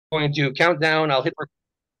Going to count down. I'll hit.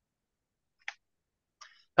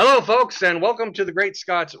 Hello, folks, and welcome to the Great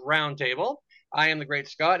Scots Roundtable. I am the Great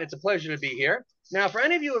Scott. It's a pleasure to be here. Now, for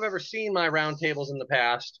any of you who have ever seen my roundtables in the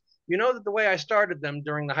past, you know that the way I started them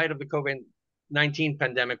during the height of the COVID-19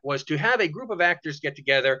 pandemic was to have a group of actors get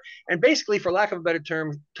together and basically, for lack of a better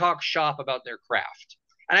term, talk shop about their craft.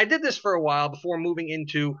 And I did this for a while before moving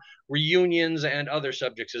into reunions and other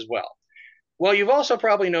subjects as well. Well, you've also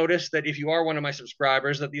probably noticed that if you are one of my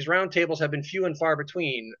subscribers, that these roundtables have been few and far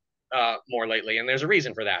between more lately, and there's a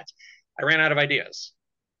reason for that. I ran out of ideas.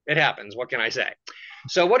 It happens. What can I say?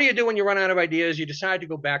 So, what do you do when you run out of ideas? You decide to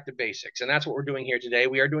go back to basics, and that's what we're doing here today.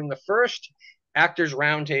 We are doing the first actors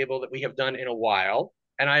roundtable that we have done in a while,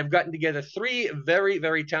 and I've gotten together three very,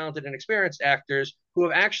 very talented and experienced actors who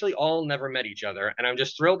have actually all never met each other, and I'm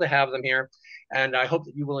just thrilled to have them here. And I hope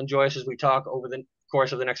that you will enjoy us as we talk over the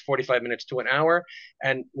course of the next 45 minutes to an hour.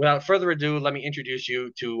 And without further ado, let me introduce you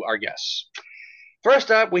to our guests.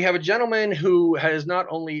 First up, we have a gentleman who not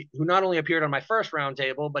only appeared on my first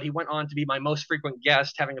roundtable, but he went on to be my most frequent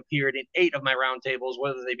guest, having appeared in 8 of my roundtables,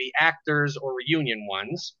 whether they be actors or reunion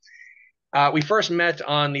ones. We first met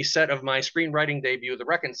on the set of my screenwriting debut, The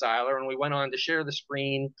Reconciler, and we went on to share the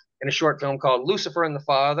screen in a short film called Lucifer and the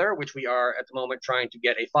Father, which we are at the moment trying to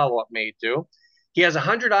get a follow-up made to. He has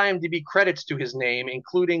 100 IMDb credits to his name,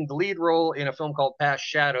 including the lead role in a film called Past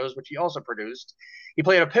Shadows, which he also produced. He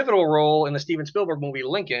played a pivotal role in the Steven Spielberg movie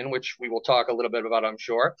Lincoln, which we will talk a little bit about, I'm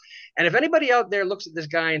sure. And if anybody out there looks at this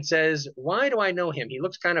guy and says, why do I know him? He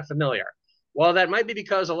looks kind of familiar. Well, that might be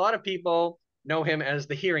because a lot of people know him as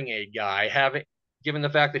the hearing aid guy, given the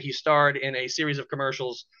fact that he starred in a series of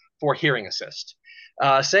commercials for hearing assist.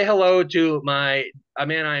 Say hello to a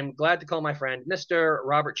man I'm glad to call my friend, Mr.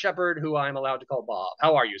 Robert Shepard, who I'm allowed to call Bob.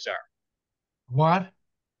 How are you, sir? What?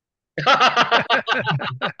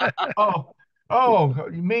 Oh,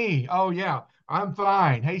 me. Oh, yeah. I'm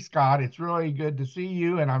fine. Hey, Scott, it's really good to see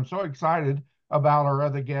you, and I'm so excited about our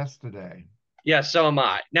other guests today. Yes, so am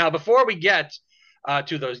I. Now, before we get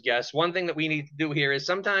to those guests, one thing that we need to do here is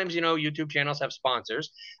sometimes, YouTube channels have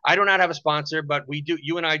sponsors. I do not have a sponsor, but we do.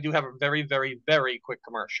 You and I do have a very, very, very quick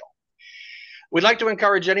commercial. We'd like to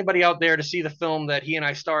encourage anybody out there to see the film that he and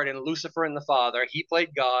I starred in, Lucifer and the Father. He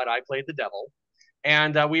played God, I played the devil.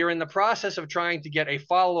 And we are in the process of trying to get a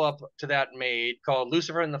follow up to that made called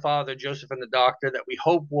Lucifer and the Father, Joseph and the Doctor, that we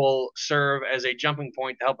hope will serve as a jumping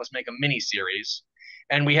point to help us make a mini series.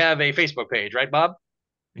 And we have a Facebook page, right, Bob?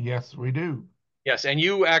 Yes, we do. Yes, and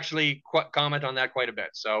you actually comment on that quite a bit.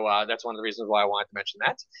 So that's one of the reasons why I wanted to mention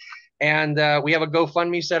that. And we have a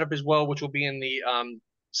GoFundMe set up as well, which will be in the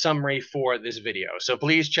summary for this video. So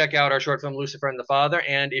please check out our short film, Lucifer and the Father.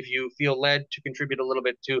 And if you feel led to contribute a little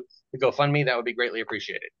bit to the GoFundMe, that would be greatly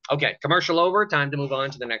appreciated. Okay, commercial over. Time to move on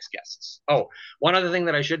to the next guests. Oh, one other thing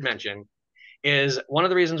that I should mention is one of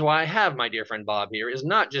the reasons why I have my dear friend Bob here is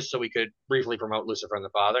not just so we could briefly promote Lucifer and the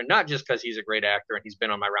Father, not just because he's a great actor and he's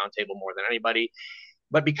been on my roundtable more than anybody,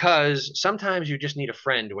 but because sometimes you just need a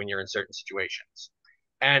friend when you're in certain situations.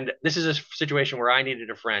 And this is a situation where I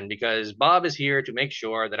needed a friend because Bob is here to make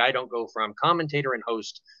sure that I don't go from commentator and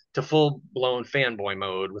host to full blown fanboy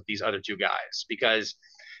mode with these other two guys. Because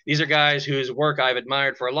these are guys whose work I've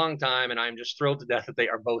admired for a long time, and I'm just thrilled to death that they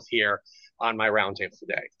are both here on my roundtable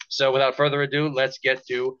today. So without further ado, let's get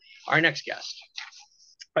to our next guest.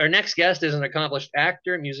 Our next guest is an accomplished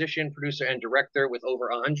actor, musician, producer, and director with over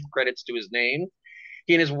 100 credits to his name.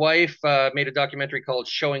 He and his wife made a documentary called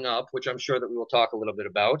Showing Up, which I'm sure that we will talk a little bit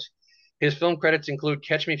about. His film credits include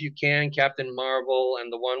Catch Me If You Can, Captain Marvel,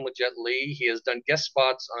 and the one with Jet Li. He has done guest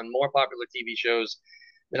spots on more popular TV shows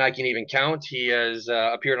than I can even count. He has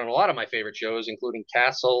appeared on a lot of my favorite shows, including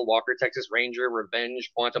Castle, Walker, Texas Ranger, Revenge,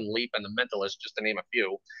 Quantum Leap, and The Mentalist, just to name a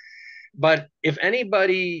few. But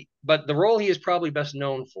the role he is probably best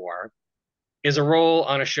known for is a role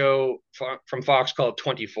on a show from Fox called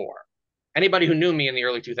 24. Anybody who knew me in the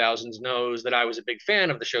early 2000s knows that I was a big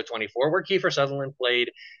fan of the show 24, where Kiefer Sutherland played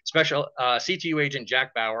special CTU agent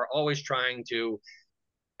Jack Bauer, always trying to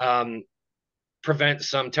um, prevent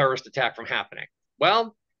some terrorist attack from happening.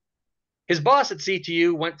 Well, his boss at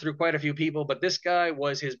CTU went through quite a few people, but this guy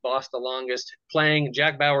was his boss the longest, playing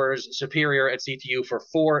Jack Bauer's superior at CTU for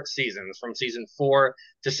 4 seasons, from season 4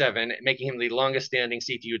 to 7, making him the longest standing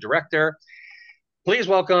CTU director. Please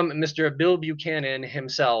welcome Mr. Bill Buchanan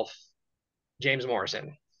himself, James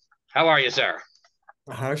Morrison. How are you, sir?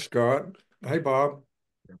 Hi, Scott. Hi, Bob.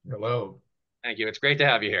 Hello. Thank you. It's great to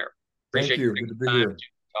have you here. Thank Appreciate you you. Good taking to be the time here. to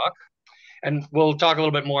talk. And we'll talk a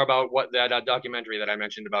little bit more about what that documentary that I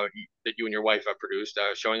mentioned about that you and your wife have produced,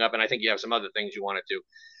 Showing Up. And I think you have some other things you wanted to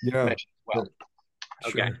Yeah, mention as yeah, well.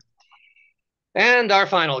 Okay. sure. And our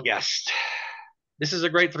final guest. This is a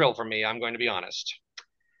great thrill for me, I'm going to be honest.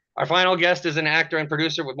 Our final guest is an actor and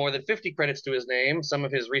producer with more than 50 credits to his name. Some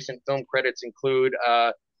of his recent film credits include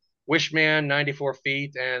Wishman, 94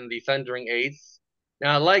 Feet, and The Thundering Eighth.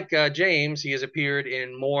 Now, like James, he has appeared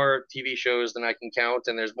in more TV shows than I can count,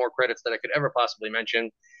 and there's more credits that I could ever possibly mention.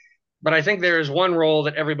 But I think there is one role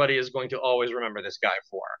that everybody is going to always remember this guy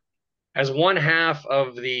for. As one half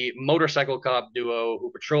of the motorcycle cop duo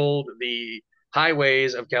who patrolled the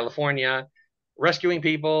highways of California, rescuing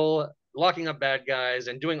people, locking up bad guys,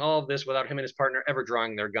 and doing all of this without him and his partner ever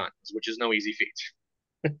drawing their guns, which is no easy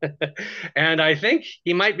feat. And I think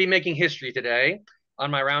he might be making history today on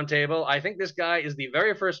my roundtable. I think this guy is the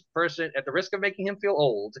very first person, at the risk of making him feel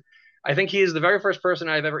old, I think he is the very first person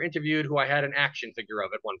I've ever interviewed who I had an action figure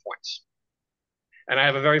of at one point. And I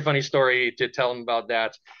have a very funny story to tell him about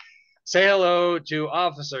that. Say hello to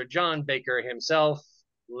Officer John Baker himself,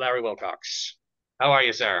 Larry Wilcox. How are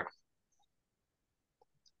you, sir?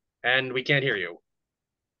 And we can't hear you.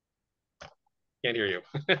 Can't hear you.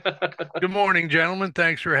 Good morning, gentlemen.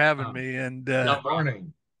 Thanks for having me, and No Good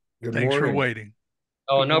morning. Good thanks for morning. waiting.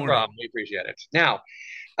 Oh, Good no morning. problem. We appreciate it. Now,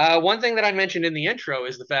 one thing that I mentioned in the intro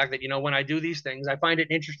is the fact that, when I do these things, I find it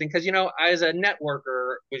interesting because, as a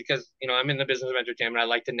networker, because, I'm in the business of entertainment, I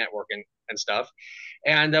like to network and stuff.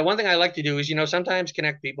 And one thing I like to do is, sometimes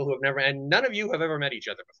connect people who have never, and none of you have ever met each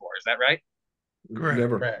other before. Is that right? Correct.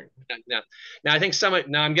 Never. Correct. Now I think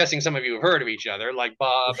now I'm guessing some of you have heard of each other, like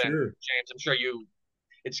Bob For and sure. James. I'm sure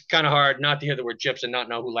it's kind of hard not to hear the word chips and not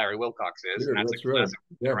know who Larry Wilcox is. Sure, And that's that's a right. classic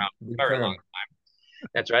Yeah, around big a very fan. long time.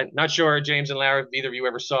 That's right. Not sure, James and Larry, if either of you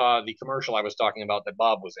ever saw the commercial I was talking about that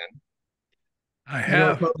Bob was I I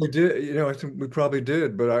have. probably did. I think we probably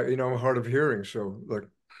did, but I'm hard of hearing, so like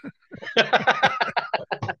in.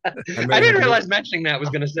 I may I didn't have realize missed. mentioning that was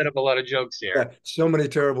going to set up a lot of jokes here. Yeah, so many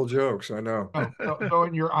terrible jokes. I know. So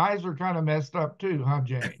and your eyes are kind of messed up too, huh,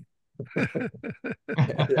 Jane?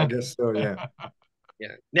 I guess so. Yeah.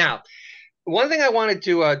 Yeah. Now, one thing I wanted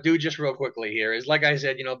to do just real quickly here is, like I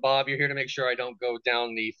said, Bob, you're here to make sure I don't go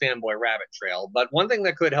down the fanboy rabbit trail. But one thing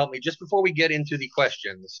that could help me just before we get into the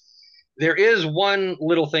questions, there is one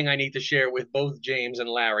little thing I need to share with both James and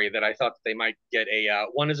Larry that I thought that they might get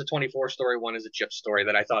one is a 24 story, one is a chip story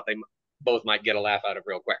that I thought they both might get a laugh out of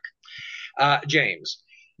real quick. James,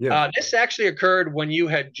 Yes. this actually occurred when you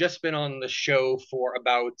had just been on the show for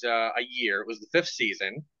about a year. It was the fifth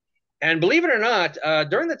season. And believe it or not,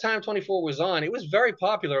 during the time 24 was on, it was very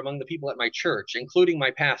popular among the people at my church, including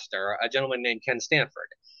my pastor, a gentleman named Ken Stanford.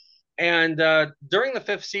 And during the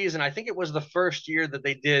fifth season, I think it was the first year that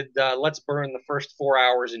they did Let's Burn the first 4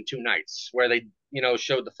 hours in 2 nights, where they,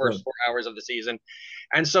 showed the first 4 hours of the season.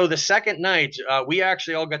 And so the second night, we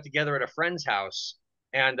actually all got together at a friend's house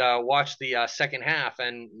and watched the second half.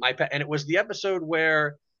 And it was the episode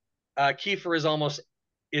where Kiefer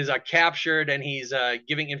is captured and he's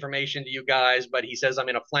giving information to you guys, but he says I'm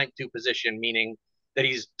in a flank two position, meaning that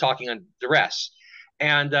he's talking on duress.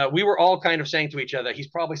 And we were all kind of saying to each other, he's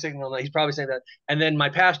probably saying that, he's probably saying that. And then my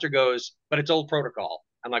pastor goes, but it's old protocol.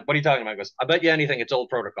 I'm like, what are you talking about? He goes, I bet you anything, it's old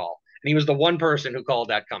protocol. And he was the one person who called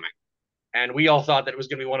that coming. And we all thought that it was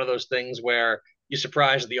going to be one of those things where you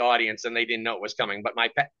surprised the audience and they didn't know it was coming. But my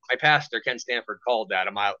pastor, Ken Stanford, called that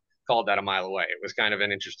a mile away. It was kind of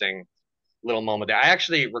an interesting little moment there. I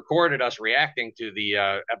actually recorded us reacting to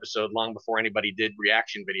the episode long before anybody did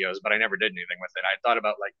reaction videos, but I never did anything with it. I thought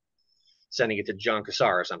about sending it to John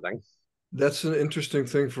Cassar or something. That's an interesting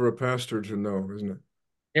thing for a pastor to know, isn't it?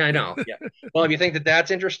 Yeah, I know. Yeah. Well, if you think that that's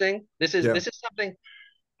interesting, this is something.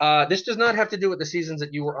 This does not have to do with the seasons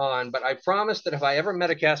that you were on, but I promised that if I ever met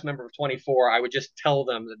a cast member of 24, I would just tell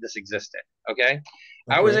them that this existed. Okay?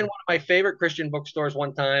 I was in one of my favorite Christian bookstores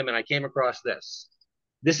one time, and I came across this.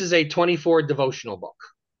 This is a 24 devotional book.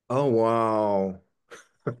 Oh, wow.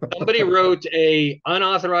 Somebody wrote a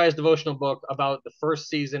unauthorized devotional book about the first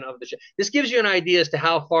season of the show. This gives you an idea as to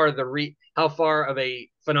how far of a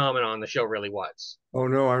phenomenon the show really was. Oh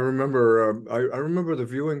no, I remember. I remember the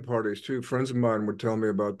viewing parties too. Friends of mine would tell me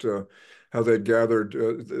about how they'd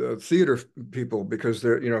gathered theater people because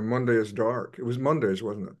Monday is dark. It was Mondays,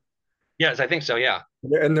 wasn't it? Yes, I think so. Yeah.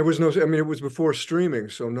 And there was no. I mean, it was before streaming,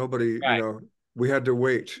 so nobody. Right. We had to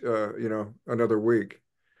wait. Another week.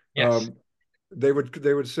 Yes. They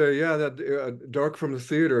would say, yeah, that dark from the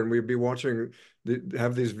theater, and we'd be watching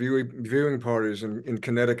have these viewing parties in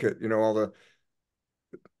Connecticut. All the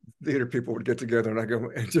theater people would get together, and I go,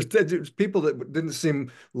 and just people that didn't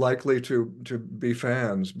seem likely to be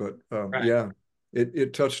fans, but Right. yeah,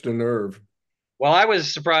 it touched a nerve. Well, I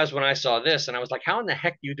was surprised when I saw this, and I was like, how in the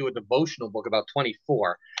heck do you do a devotional book about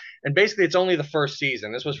 24? And basically, it's only the first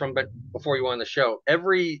season. This was from before you were on the show.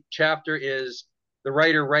 Every chapter is the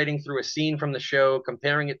writer writing through a scene from the show,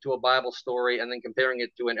 comparing it to a Bible story, and then comparing it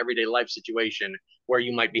to an everyday life situation where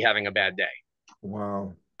you might be having a bad day.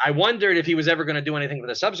 Wow. I wondered if he was ever going to do anything for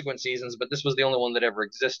the subsequent seasons, but this was the only one that ever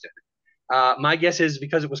existed. My guess is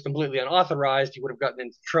because it was completely unauthorized, he would have gotten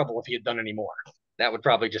into trouble if he had done any more. That would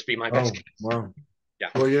probably just be my best Oh, guess. wow. Yeah.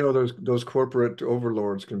 Well, those corporate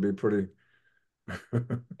overlords can be pretty.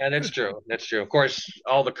 Yeah, that's true. That's true. Of course,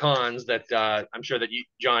 all the cons that I'm sure that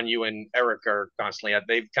John, you and Eric are constantly at,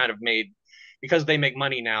 they've kind of made, because they make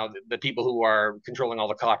money now, the people who are controlling all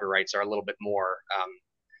the copyrights are a little bit more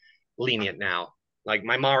lenient now. Like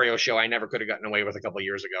my Mario show, I never could have gotten away with a couple of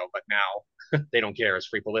years ago, but now they don't care. It's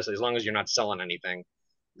free publicity. As long as you're not selling anything,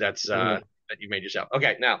 that's Yeah. that you made yourself.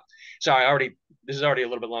 Okay, now, sorry, this is already a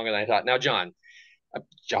little bit longer than I thought. Now, John.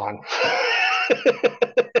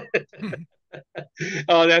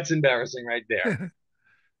 Oh, that's embarrassing right there.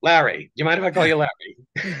 Larry, do you mind if I call you Larry?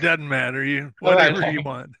 It doesn't matter. You All right, whatever you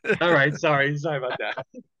want. all right. Sorry about that.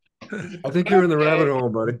 I think you're in the rabbit Okay. hole,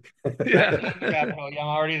 buddy. Yeah. Yeah, I'm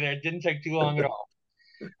already there. It didn't take too long at all.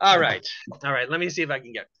 All right. All right. Let me see if I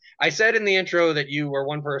can get. I said in the intro that you were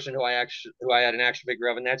one person who I had an action figure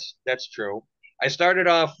of, and that's true. I started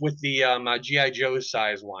off with the GI Joe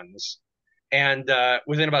size ones, and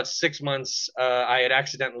within about 6 months, I had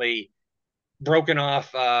accidentally broken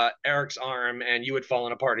off Eric's arm, and you had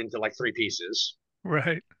fallen apart into like three pieces.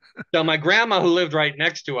 Right. So my grandma, who lived right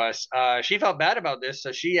next to us, she felt bad about this,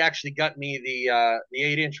 so she actually got me the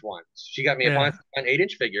 8-inch ones. She got me Yeah. an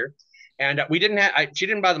 8-inch figure, and we didn't have. She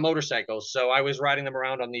didn't buy the motorcycles, so I was riding them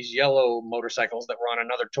around on these yellow motorcycles that were on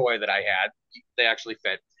another toy that I had. They actually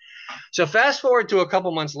fit. So fast forward to a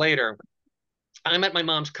couple months later, I'm at my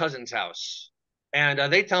mom's cousin's house, and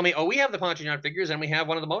they tell me, "Oh, we have the Ponch and John figures, and we have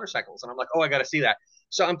one of the motorcycles." And I'm like, "Oh, I got to see that."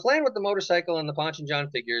 So I'm playing with the motorcycle and the Ponch and John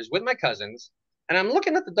figures with my cousins, and I'm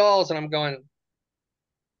looking at the dolls, and I'm going,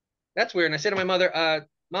 "That's weird." And I say to my mother,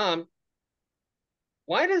 "Mom,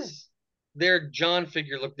 why does their John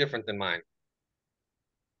figure look different than mine?"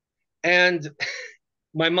 And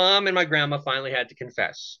my mom and my grandma finally had to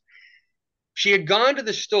confess. She had gone to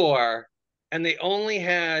the store, and they only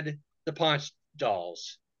had the Ponch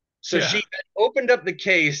dolls. So she Yeah. had opened up the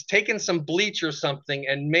case, taken some bleach or something,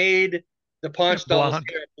 and made the Ponch dolls' Blonde.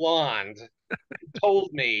 hair blonde. And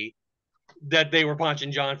told me that they were Ponch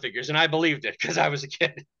and John figures, and I believed it because I was a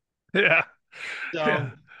kid. Yeah. So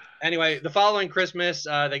Yeah. anyway, the following Christmas,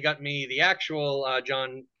 they got me the actual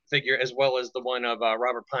John figure as well as the one of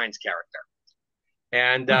Robert Pine's character.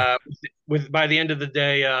 And Huh. with by the end of the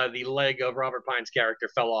day, the leg of Robert Pine's character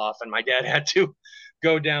fell off, and my dad had to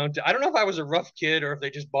go down to. I don't know if I was a rough kid or if they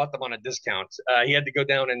just bought them on a discount. He had to go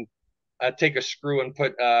down and take a screw and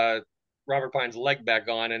put Robert Pine's leg back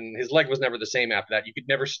on, and his leg was never the same after that. You could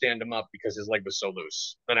never stand him up because his leg was so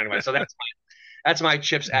loose. But anyway, so that's my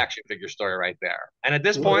Chips action figure story right there. And at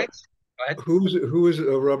this What? point, go ahead. Who is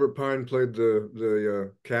Robert Pine played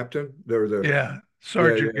the captain? There the Yeah. yeah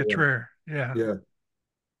Sergeant Getrer. Yeah. yeah.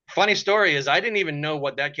 Funny story is I didn't even know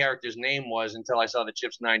what that character's name was until I saw the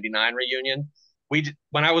Chips '99 reunion.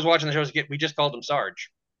 When I was watching the show, we just called him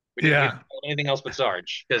Sarge. We Yeah. didn't call him anything else but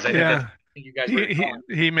Sarge because I think that's Yeah. what you guys were He, he calling.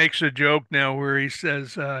 he makes a joke now where he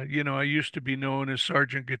says, I used to be known as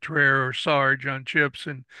Sergeant Getrer or Sarge on Chips,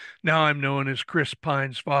 and now I'm known as Chris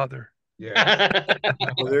Pine's father. Yeah.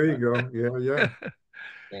 Well, there you go. Yeah, yeah.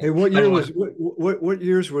 Yeah. Hey, what year So, was what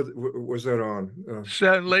years was that on?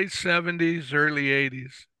 Late 70s, early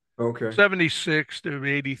 80s. Okay. 76 to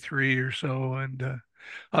 83 or so. And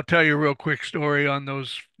I'll tell you a real quick story on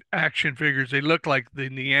those action figures. They look like the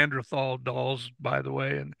Neanderthal dolls, by the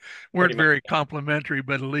way, and pretty weren't much. very complimentary,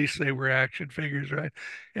 but at least they were action figures, right?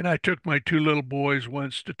 And I took my two little boys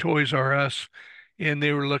once to Toys R Us, and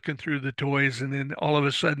they were looking through the toys, and then all of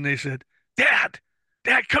a sudden they said, Dad,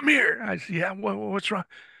 come here. I said, yeah, what's wrong?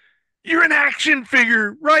 You're an action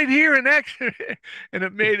figure right here in action. And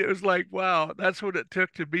it was like, wow, that's what it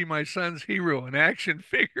took to be my son's hero, an action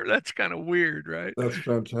figure. That's kind of weird, right? That's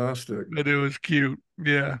fantastic. But it was cute.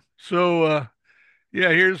 Yeah. So,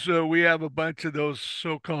 yeah, we have a bunch of those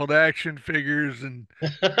so-called action figures and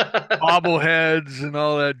bobbleheads and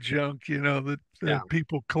all that junk, that, Yeah. that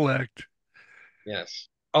people collect. Yes.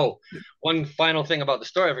 Oh, one final thing about the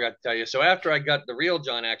story I forgot to tell you. So after I got the real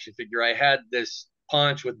John action figure, I had this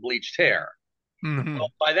Ponch with bleached hair. Hmm.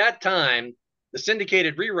 Well, by that time, the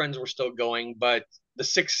syndicated reruns were still going, but the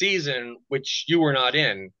sixth season, which you were not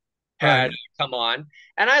in, had Right. come on.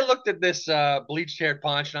 And I looked at this bleached haired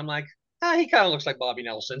Ponch, and I'm like, He kind of looks like Bobby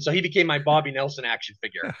Nelson, so he became my Bobby Nelson action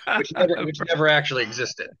figure, which never actually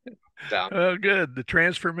existed. So Oh, good. The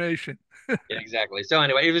transformation. yeah, exactly. So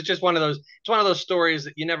anyway, it was just one of those. It's one of those stories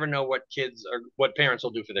that you never know what kids or what parents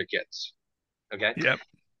will do for their kids. Okay. Yep.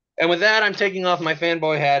 And with that, I'm taking off my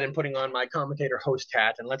fanboy hat and putting on my commentator host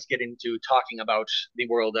hat, and let's get into talking about the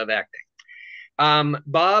world of acting.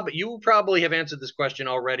 Bob, you probably have answered this question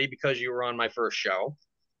already because you were on my first show,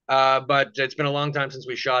 but it's been a long time since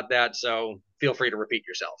we shot that, so feel free to repeat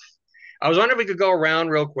yourself. I was wondering if we could go around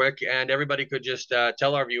real quick and everybody could just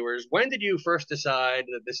tell our viewers, when did you first decide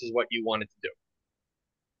that this is what you wanted to do?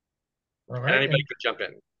 All And right. anybody could jump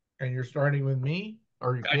in. And you're starting with me,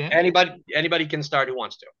 or you can? Anybody can start who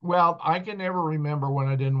wants to. Well, I can never remember when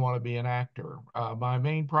I didn't want to be an actor. My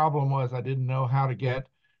main problem was I didn't know how to get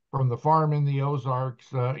from the farm in the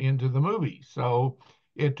Ozarks into the movie. So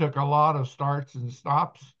it took a lot of starts and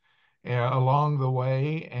stops along the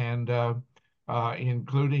way, and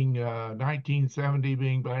including 1970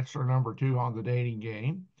 being Bachelor number two on the dating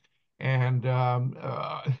game. And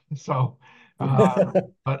so, but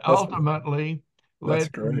That's ultimately, that's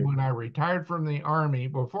led to me great. when I retired from the Army.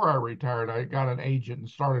 Before I retired, I got an agent and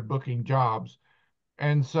started booking jobs.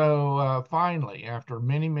 And so finally, after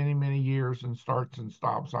many, many, many years and starts and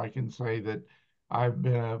stops, I can say that I've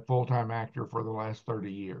been a full-time actor for the last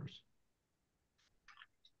 30 years.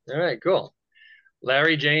 All right, cool.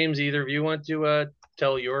 Larry, James, either of you want to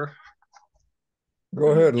tell your? Go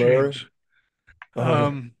ahead, Larry. James.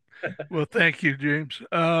 Oh yeah. Well, thank you, James.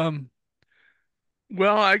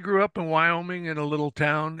 Well, I grew up in Wyoming in a little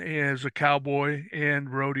town as a cowboy and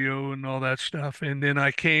rodeo and all that stuff. And then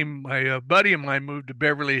my buddy of mine moved to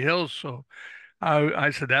Beverly Hills. So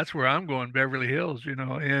I said, that's where I'm going, Beverly Hills, you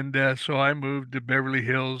know. And so I moved to Beverly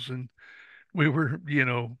Hills and we were,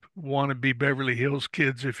 want to be Beverly Hills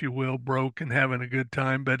kids, if you will, broke and having a good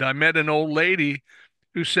time. But I met an old lady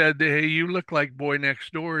who said, "Hey, you look like boy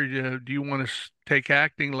next door. Do you want to take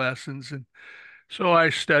acting lessons?" And so I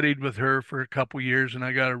studied with her for a couple years, and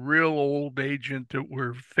I got a real old agent that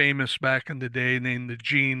were famous back in the day, named the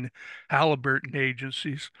Gene Halliburton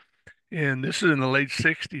agencies. And this is in the late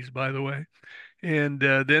 '60s, by the way. And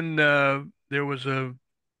then there was a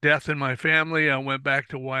death in my family. I went back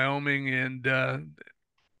to Wyoming and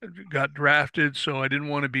got drafted. So I didn't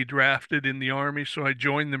want to be drafted in the Army. So I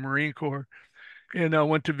joined the Marine Corps and I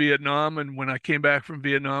went to Vietnam. And when I came back from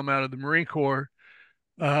Vietnam out of the Marine Corps,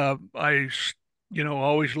 always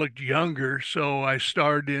looked younger. So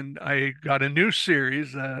I got a new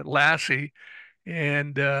series, Lassie.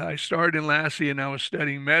 And I starred in Lassie and I was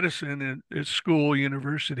studying medicine at school,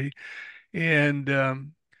 university. And,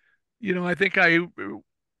 I think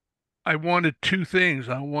I wanted two things.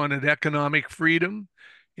 I wanted economic freedom,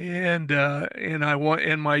 and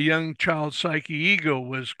my young child psyche ego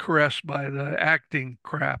was caressed by the acting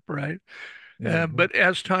crap, right? Mhm. But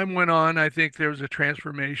as time went on, I think there was a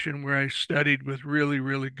transformation where I studied with really,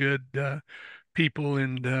 really good people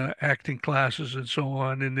in acting classes and so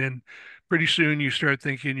on, and then pretty soon you start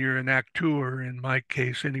thinking you're an actor, in my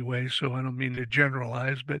case anyway. So I don't mean to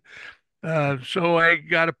generalize, but so I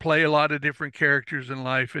got to play a lot of different characters in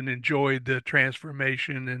life and enjoyed the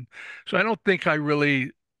transformation. And so I don't think I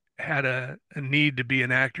really had a need to be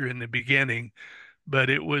an actor in the beginning,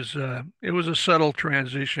 but it was a subtle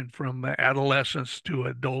transition from adolescence to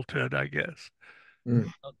adulthood, I guess.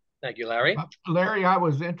 Mm. Thank you, Larry. Larry, I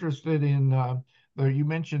was interested in you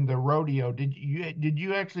mentioned the rodeo. Did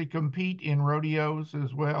you actually compete in rodeos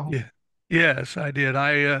as well? Yeah. Yes, I did.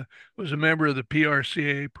 I was a member of the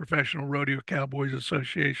PRCA, Professional Rodeo Cowboys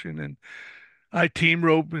Association, and I team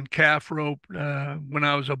rope and calf rope. When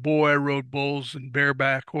I was a boy, I rode bulls and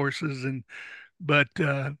bareback horses, but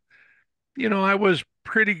I was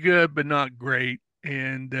pretty good, but not great.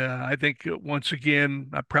 And I think once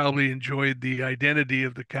again, I probably enjoyed the identity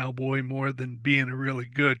of the cowboy more than being a really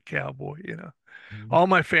good cowboy. Mhm. All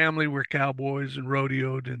my family were cowboys and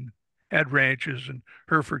rodeoed and had ranches and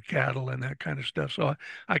Hereford cattle and that kind of stuff. So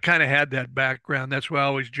I kind of had that background. That's why I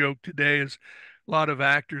always joke today is a lot of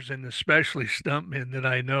actors and especially stuntmen that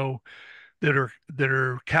I know that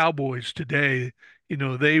are cowboys today,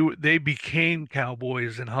 they became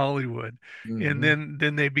cowboys in Hollywood, and Mhm.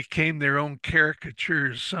 then they became their own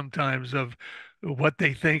caricatures sometimes of what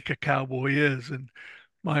they think a cowboy is. And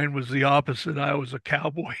mine was the opposite. I was a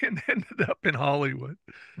cowboy and ended up in Hollywood.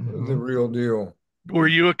 The Mhm. real deal. Were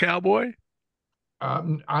you a cowboy?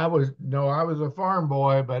 I was a farm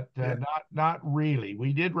boy, but Yeah. not really.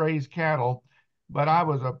 We did raise cattle, but I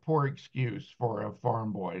was a poor excuse for a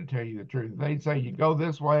farm boy, to tell you the truth. They'd say you go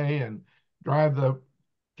this way and drive the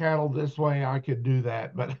cattle this way, I could do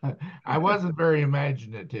that. But I wasn't very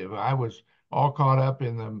imaginative. I was all caught up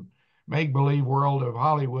in the make-believe world of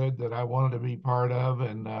Hollywood that I wanted to be part of.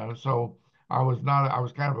 And so I was not, I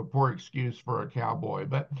was kind of a poor excuse for a cowboy.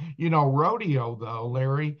 But, rodeo, though,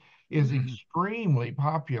 Larry, is Mhm. extremely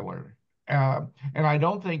popular. Uh, and I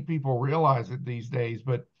don't think people realize it these days,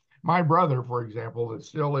 but my brother, for example, that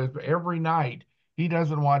still is every night, he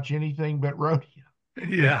doesn't watch anything but rodeo. There's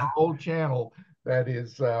a Yeah. whole channel that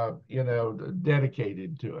is,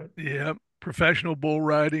 dedicated to it. Yeah. Professional bull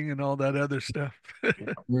riding and all that other stuff.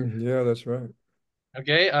 Yeah, that's right.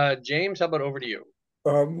 Okay, James, how about over to you?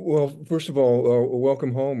 Well, first of all,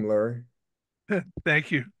 welcome home, Larry.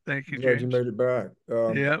 Thank you. Thank you, Glad you James. made it back.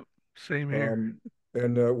 Yeah. Same here. Um,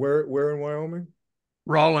 and where in Wyoming?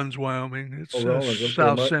 Rawlins, Wyoming. Oh, It's Rollins. Okay,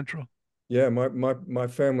 South Central. my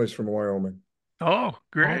family's from Wyoming. Oh, Oh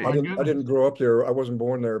great. my I goodness. didn't grow up there. I wasn't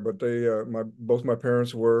born there, but both my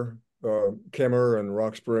parents were Kemmer and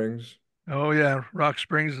Rock Springs. Oh, yeah. Rock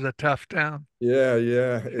Springs is a tough town. Yeah,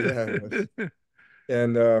 it is.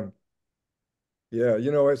 And yeah,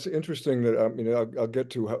 it's interesting that I'll get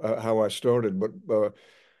to how I started, but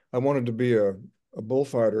I wanted to be a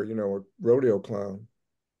bullfighter, a rodeo clown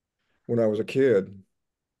when I was a kid,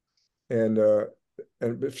 and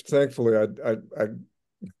thankfully I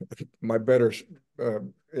my better uh,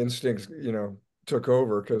 instincts, took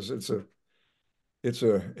over because it's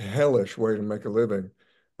a hellish way to make a living.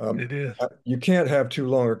 It is. You can't have too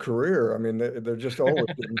long a career. I mean, they're just always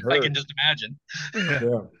getting I can hurt. just imagine. Yeah.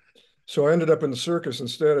 Yeah. So I ended up in the circus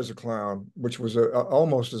instead as a clown, which was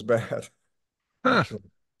almost as bad, Huh. actually.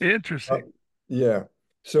 Uh, Interesting. yeah.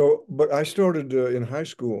 So, but I started in high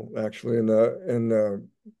school actually, and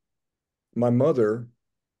my mother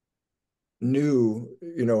knew,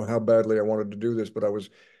 how badly I wanted to do this, but I was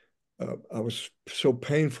so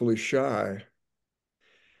painfully shy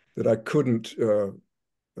that I couldn't.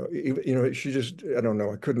 She just, I don't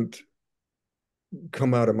know, I couldn't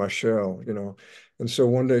come out of my shell. And so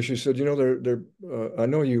one day she said, I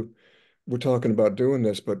know you were talking about doing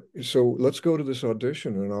this, but so let's go to this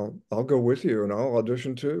audition and I'll go with you and I'll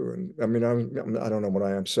audition too. And I mean, I don't know what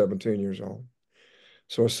I am, 17 years old.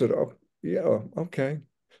 So I said, oh, yeah, okay.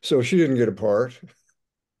 So she didn't get a part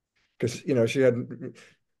because, she had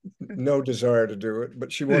no desire to do it,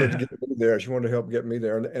 but she wanted to Yeah. get me there. She wanted to help get me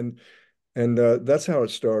there. And that's how it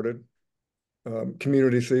started.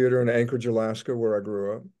 Community theater in Anchorage, Alaska, where I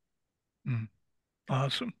grew up. Mm.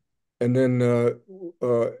 Awesome. And then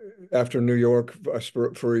after New York, I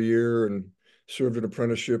spent for a year and served an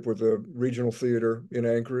apprenticeship with a regional theater in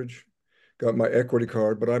Anchorage. Got my equity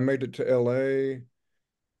card, but I made it to LA.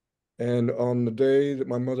 And on the day that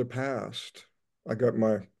my mother passed, I got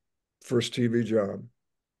my first TV job.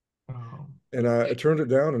 Oh, And I turned it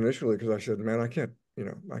down initially because I said, man, I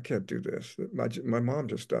can't do this. My mom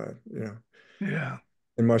just died. Yeah.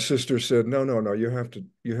 And my sister said, no, no, no, you have to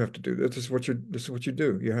do this. This is what you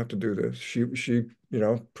do. You have to do this. She,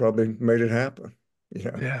 probably made it happen.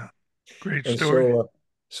 Yeah. Great And story.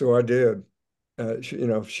 so I did.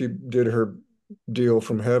 She did her deal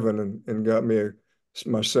from heaven and got me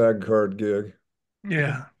my SAG card gig.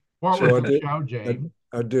 Yeah. what was So I the did, show, I, James?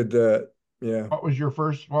 I did that. Yeah. What was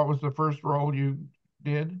the first role you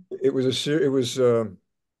did? It was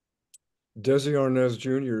Desi Arnaz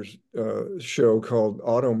Jr.'s show called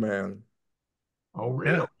Automan. Oh,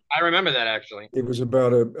 really? Yeah. I remember that actually. It was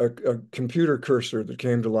about a computer cursor that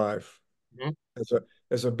came to life Mhm.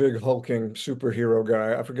 as a big hulking superhero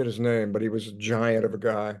guy. I forget his name, but he was a giant of a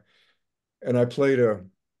guy. And a,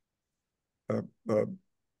 a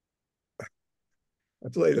I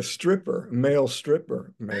played a stripper, male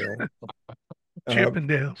stripper, male. Uh,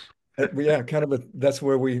 Chippendales. yeah, kind of that's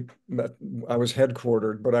where we met. I was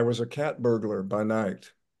headquartered, but I was a cat burglar by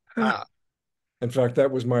night. Ah, In fact, that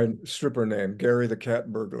was my stripper name, Gary the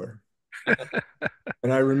Cat Burglar.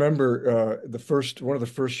 And I remember one of the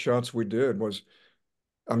first shots we did was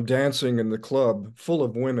I'm dancing in the club full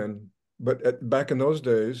of women, but back in those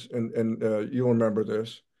days, and you'll remember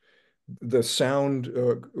this, the sound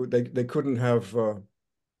they couldn't have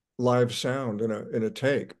live sound in a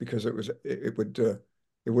take because it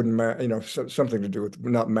wouldn't match, something to do with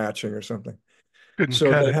not matching or something. Couldn't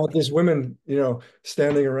So cut they it. had these women,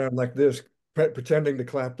 standing around like this, pretending to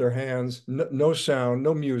clap their hands, no sound,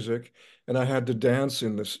 no music, and I had to dance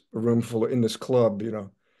in this room in this club.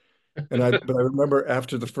 But I remember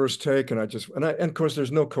after the first take, and of course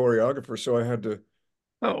there's no choreographer, so I had to,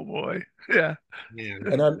 Oh boy. Yeah. man.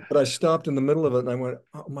 but I stopped in the middle of it and I went,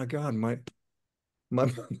 oh my God, my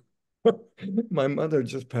my mother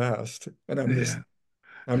just passed, and Yeah.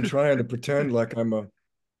 I'm trying to pretend like I'm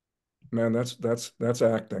Man, that's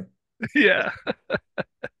acting. Yeah.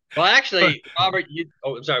 Well, But actually, Robert,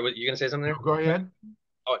 I'm sorry, you gonna say something No, there? go ahead.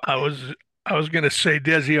 Oh, I was I was going to say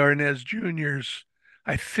Desi Arnaz Jr.'s.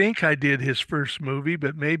 I think I did his first movie,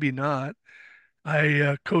 but maybe not.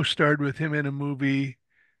 I co-starred with him in a movie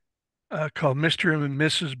called Mr. and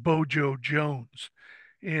Mrs. Bojo Jones.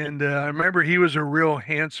 And I remember he was a real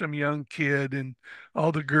handsome young kid, and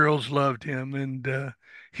all the girls loved him. And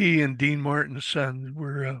he and Dean Martin's son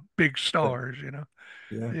were big stars, you know.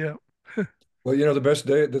 Yeah. Yeah. Well,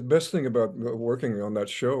 the best thing about working on that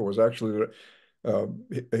show was actually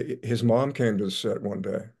that his mom came to the set one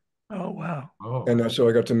day, Oh, wow. Oh, and so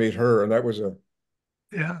I got to meet her, and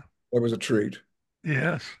Yeah. that was a treat.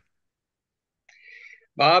 Yes.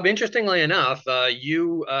 Bob, interestingly enough,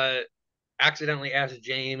 you accidentally asked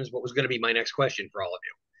James what was going to be my next question for all of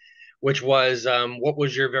you, which was, what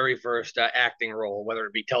was your very first acting role, whether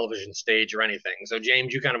it be television, stage, or anything? So,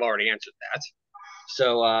 James, you kind of already answered that.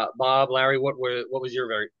 So, Bob, Larry, what were your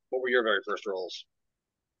very first roles?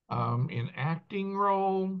 in acting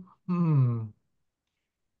role,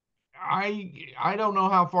 I don't know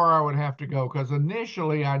how far I would have to go because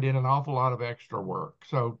initially I did an awful lot of extra work.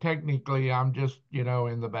 So technically, I'm just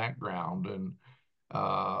in the background and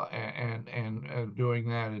doing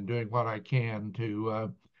that and doing what I can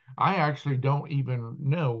to. I actually don't even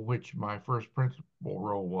know which my first principal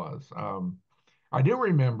role was. I do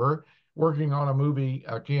remember working on a movie,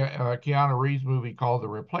 a Keanu Reeves movie called The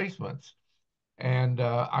Replacements, and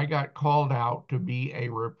I got called out to be a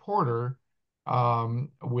reporter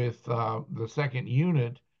with the second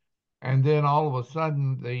unit. And then all of a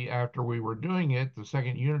sudden, after we were doing it, the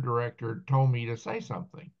second unit director told me to say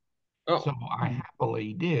something. So Oh, I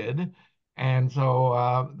happily did. And so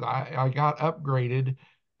I got upgraded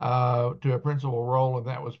to a principal role, and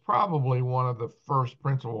that was probably one of the first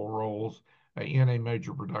principal roles in a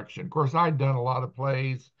major production. Of course, I'd done a lot of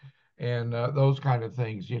plays and those kind of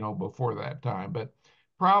things, before that time, but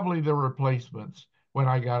probably the replacements when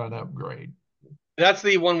I got an upgrade. that's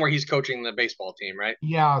the one where he's coaching the baseball team, right?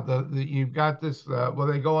 Yeah, you've got this. Well,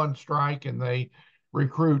 they go on strike and they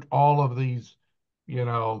recruit all of these, you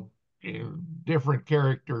know, eh, different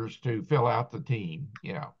characters to fill out the team.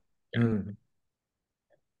 Yeah. Yeah. Mm.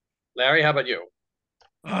 Larry, how about you?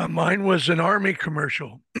 Mine was an army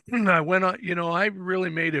commercial. I went on, I really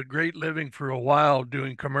made a great living for a while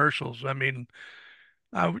doing commercials. I mean,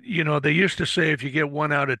 they used to say if you get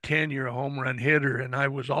 1 out of 10, you're a home run hitter, and I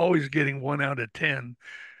was always getting 1 out of 10.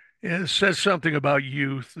 And it says something about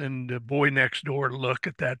youth and the boy next door look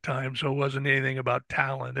at that time. So it wasn't anything about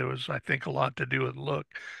talent. It was, I think, a lot to do with look.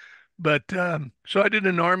 But so I did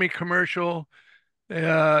an army commercial.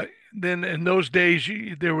 Uh, then in those days,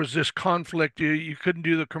 there was this conflict. You couldn't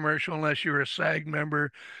do the commercial unless you were a SAG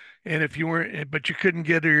member, and if you weren't, but you couldn't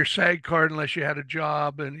get your SAG card unless you had a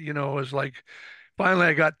job. And it was like finally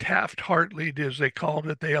I got Taft-Hartley'd, as they called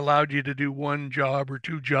it. They allowed you to do one job or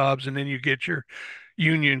two jobs, and then you get your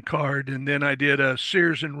union card. And then I did a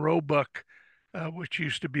Sears and Roebuck, which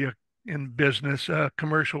used to be in business,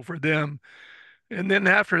 commercial for them. And then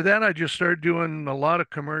after that, I just started doing a lot of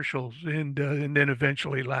commercials, and then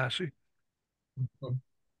eventually Lassie.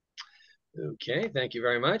 Okay, thank you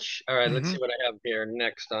very much. All right, let's Hmm. see what I have here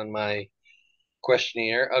next on my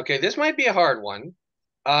questionnaire. Okay, this might be a hard one,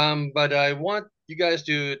 but I want you guys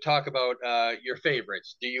to talk about your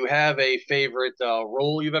favorites. Do you have a favorite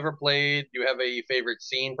role you've ever played? Do you have a favorite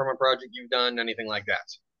scene from a project you've done? Anything like that?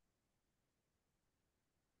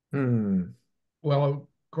 Hmm. Well, of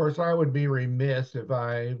course, I would be remiss if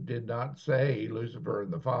I did not say Lucifer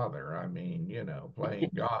and the Father. I mean,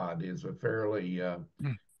 playing God is a fairly uh,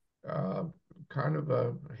 kind of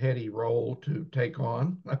a heady role to take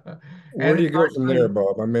on. Where And do it's you go from there, actually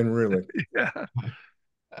Bob? I mean, really. Yeah.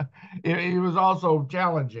 it was also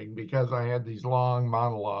challenging because I had these long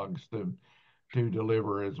monologues to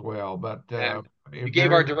deliver as well. But And you gave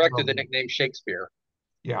very our director the memorable. nickname Shakespeare.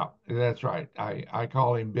 Yeah, that's right. I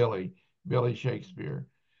call him Billy Shakespeare.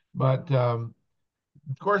 But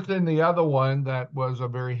of course, then the other one that was a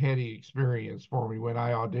very heady experience for me when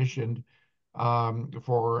I auditioned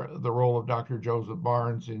for the role of Dr. Joseph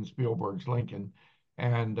Barnes in Spielberg's Lincoln,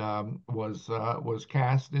 and was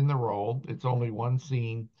cast in the role. It's only one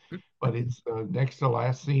scene, but it's the next to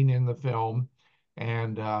last scene in the film.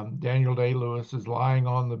 And Daniel Day-Lewis is lying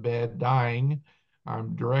on the bed, dying.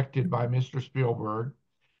 I'm directed by Mr. Spielberg,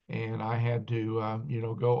 and I had to,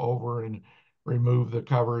 go over and remove the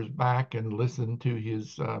covers back and listen to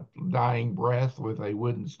his dying breath with a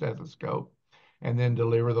wooden stethoscope, and then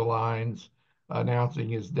deliver the lines announcing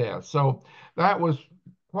his death. So that was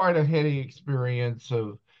quite a heady experience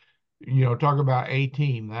of talk about A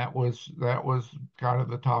Team. That was kind of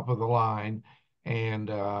the top of the line, and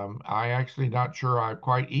I actually not sure I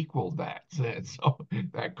quite equaled that. So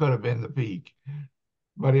that could have been the peak,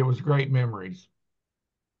 but it was great memories.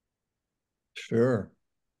 Sure.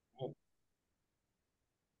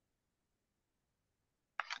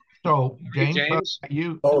 So Hey, James, James.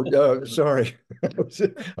 you. Oh, sorry. I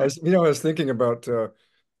was thinking about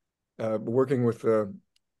working with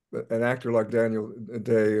an actor like Daniel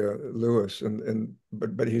Day-Lewis,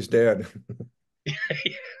 but he's dead.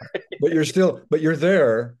 But you're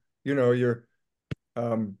there. You're.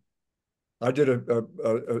 Um, I did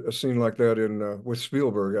a scene like that in with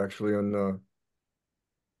Spielberg actually in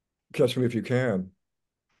Catch Me If You Can,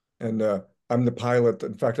 and I'm the pilot.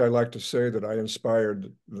 In fact, I like to say that I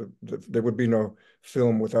inspired there would be no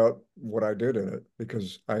film without what I did in it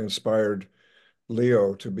because I inspired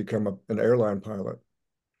Leo to become an airline pilot.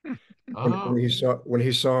 When Oh,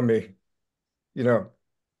 he saw me, you know,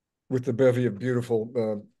 with the bevy of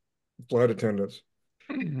beautiful flight attendants.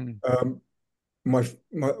 Um,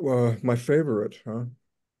 my favorite, huh?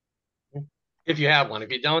 If you have one.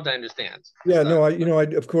 If you don't, I understand. Yeah, So, no, I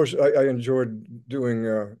of course I enjoyed doing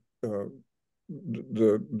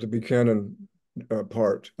the Buchanan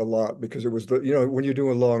part a lot because it was when you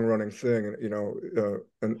do a long running thing,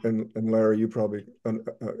 and Larry, you probably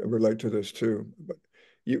relate to this too, but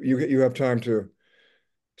you have time to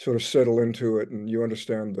sort of settle into it and you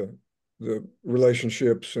understand the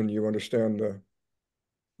relationships and you understand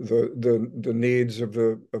the needs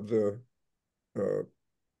uh, of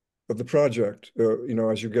the project,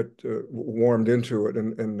 as you get warmed into it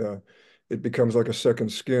and it becomes like a second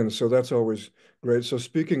skin. So that's always great. So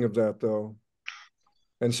speaking of that, though,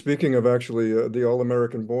 and speaking of actually the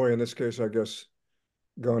All-American Boy, in this case, I guess,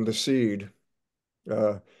 gone to seed,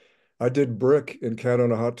 uh, I did Brick in Cat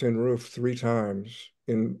on a Hot Tin Roof 3 times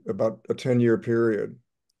in about a 10-year period.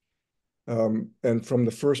 And from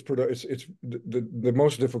the first production, it's the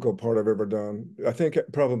most difficult part I've ever done. I think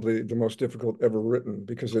probably the most difficult ever written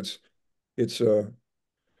because he's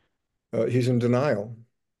in denial,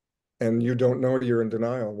 and you don't know you're in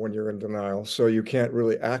denial when you're in denial, so you can't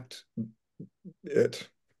really act it.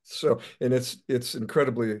 So, and it's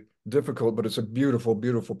incredibly difficult, but it's a beautiful,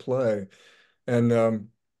 beautiful play. And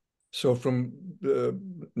so from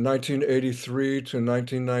 1983 to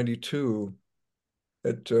 1992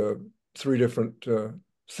 at three different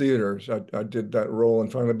theaters, I did that role,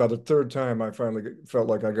 and finally, about the third time, I finally felt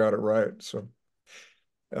like I got it right. So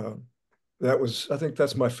uh, I think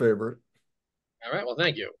that's my favorite. all right. Well,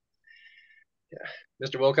 thank you. Yeah.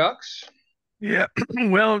 Mr. Wilcox. Yeah.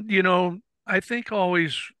 Well, I think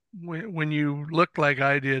always when you look like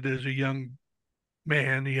I did as a young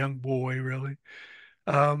man, a young boy, really,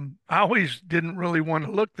 I always didn't really want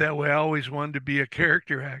to look that way. I always wanted to be a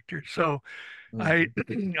character actor. So I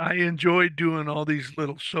Mhm. I enjoyed doing all these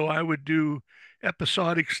little, so I would do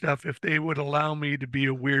episodic stuff if they would allow me to be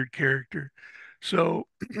a weird character. So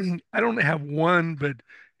I don't have one, but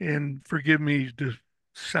and forgive me to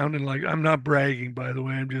sounding like I'm not bragging, by the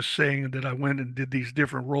way. I'm just saying that I went and did these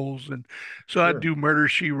different roles, and so I'd Sure. do Murder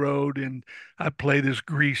She Wrote, and I'd play this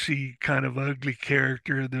greasy kind of ugly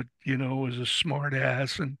character that was a smart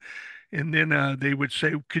ass, and then they would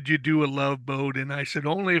say, "Could you do a Love Boat?" And I said,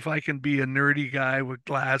 "Only if I can be a nerdy guy with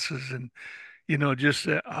glasses and just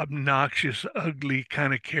an obnoxious, ugly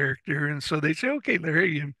kind of character." And so they say, "Okay,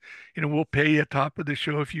 Larry, we'll pay you top of the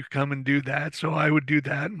show if you come and do that." So I would do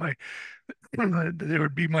that. And there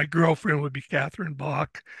would be my girlfriend would be Catherine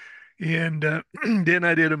Bach, and then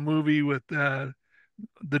I did a movie with the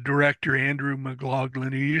director Andrew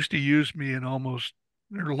McLaughlin, who used to use me in almost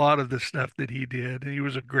a lot of the stuff that he did. And he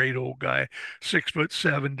was a great old guy,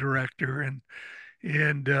 6'7" director, and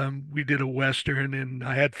we did a western, and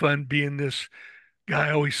I had fun being this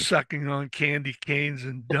guy always sucking on candy canes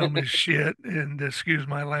and dumb as shit, and excuse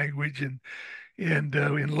my language, and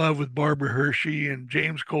in love with Barbara Hershey, and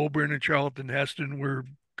James Colburn and Charlton Heston were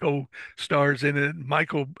co-stars in it.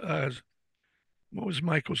 What was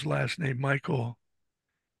Michael's last name? Michael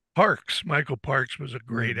Parks was a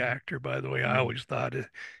great Mhm. actor, by the way. I Mhm. always thought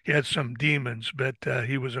he had some demons, but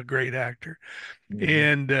he was a great actor.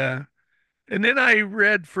 Mhm. And then I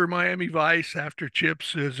read for Miami Vice after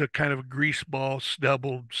Chips as a kind of greaseball,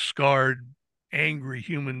 stubbled, scarred, angry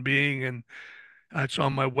human being, and it's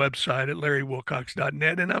on my website at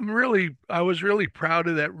larrywilcox.net. And I was really proud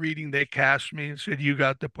of that reading. They cast me and said, "You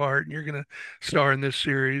got the part, and you're going to star in this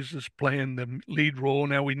series as playing the lead role.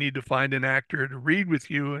 Now we need to find an actor to read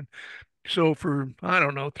with you." And so for, I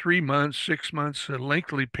don't know, 3 months, 6 months, a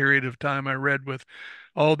lengthy period of time, I read with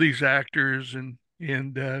all these actors and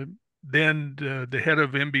then the head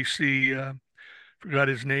of NBC, forgot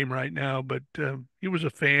his name right now, but he was a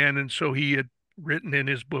fan, and so he had written in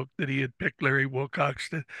his book that he had picked Larry Wilcox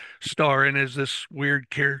to star in as this weird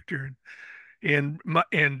character, and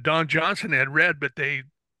Don Johnson had read, but they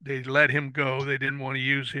let him go. They didn't want to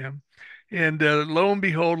use him. And lo and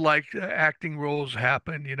behold, like acting roles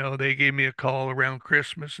happen, they gave me a call around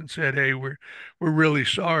Christmas and said, "Hey, we're really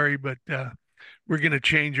sorry, but we're going to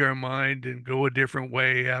change our mind and go a different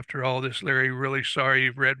way after all this, Larry. Really sorry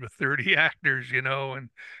you've read with 30 actors, and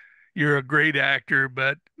you're a great actor,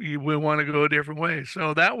 but we want to go a different way."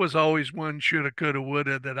 So that was always one shoulda, coulda,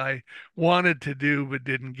 woulda that I wanted to do but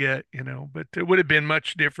didn't get. But it would have been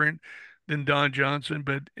much different than Don Johnson.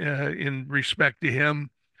 But in respect to him,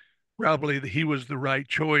 probably he was the right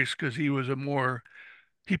choice because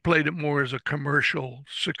he played it more as a commercial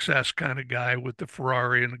success kind of guy with the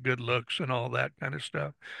Ferrari and the good looks and all that kind of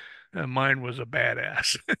stuff. Mine was a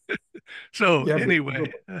badass. So Yeah,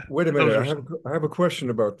 anyway, wait a minute. those are some, I have a question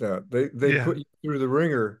about that. They yeah, put you through the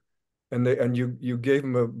ringer, and you gave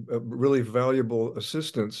them a really valuable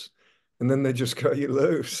assistance, and then they just cut you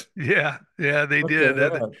loose. yeah, they Fuck the did.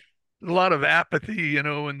 heck. A lot of apathy,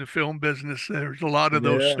 in the film business. There's a lot of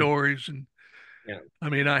those Yeah. stories, and Yeah. I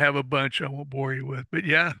mean, I have a bunch I won't bore you with, but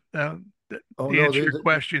yeah, Oh to no, answer your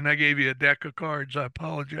question, I gave you a deck of cards. I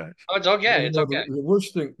apologize. Oh, it's okay. It's no, okay. the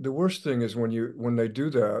worst thing is when they do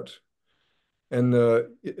that,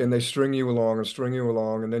 and they string you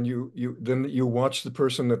along, and then you watch the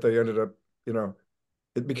person that they ended up, you know,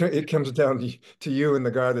 it comes down to you and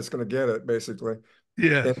the guy that's going to get it, basically.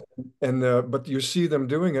 Yes, And but you see them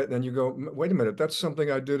doing it, and you go, Wait a minute, that's something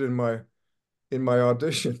I did in my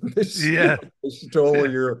audition." yeah, They stole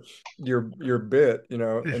yeah, your bit,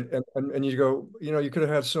 and you go, you could have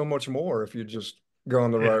had so much more if you just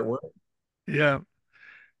gone the yeah, right way. yeah,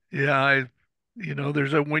 yeah.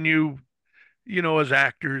 There's a when as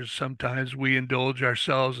actors, sometimes we indulge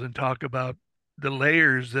ourselves and talk about the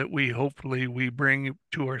layers that we hopefully we bring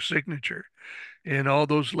to our signature, and all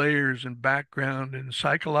those layers and background and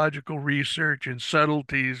psychological research and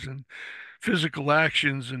subtleties and physical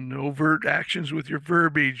actions and overt actions with your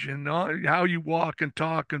verbiage and how you walk and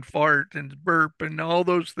talk and fart and burp and all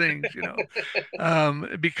those things,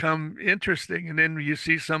 become interesting. And then you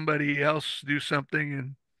see somebody else do something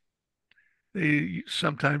and they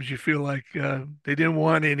sometimes you feel like they didn't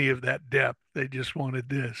want any of that depth. They just wanted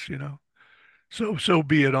this. So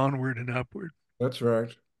be it, onward and upward. That's right.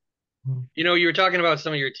 You were talking about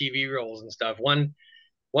some of your TV roles and stuff. One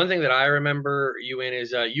thing that I remember you in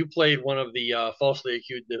is you played one of the falsely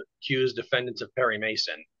accused defendants of Perry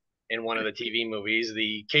Mason in one of the TV movies,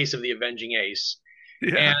 The Case of the Avenging Ace.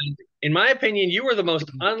 Yeah. And in my opinion, you were the most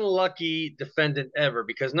unlucky defendant ever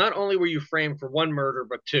because not only were you framed for one murder,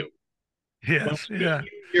 but two. When Yes. Yeah.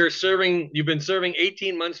 you've been serving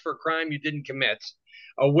 18 months for a crime you didn't commit.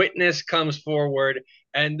 A witness comes forward,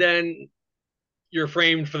 and then you're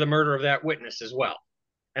framed for the murder of that witness as well.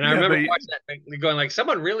 And I Yeah. remember watching that going like,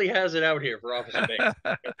 someone really has it out here for Officer Bates.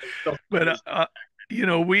 So But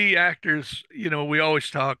we actors, we always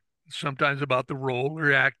talk sometimes about the role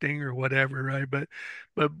or acting or whatever, right?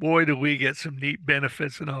 But boy, do we get some neat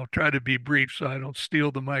benefits, and I'll try to be brief so I don't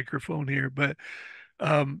steal the microphone here. But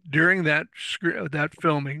during that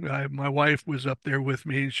filming, my wife was up there with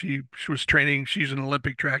me, and she was training. She's an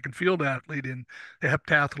Olympic track and field athlete in the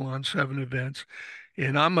heptathlon 7 events,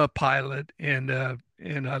 and I'm a pilot, and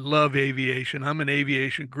I love aviation. I'm an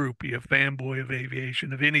aviation groupie, a fanboy of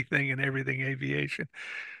aviation, of anything and everything aviation.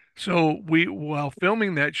 So while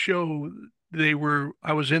filming that show,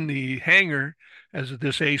 I was in the hangar as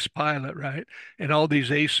this ace pilot, right? And all these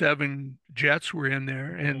A7 jets were in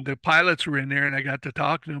there and the pilots were in there, and I got to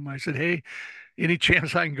talk to them. I said, "Hey, any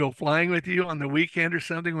chance I can go flying with you on the weekend or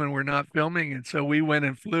something when we're not filming?" And so we went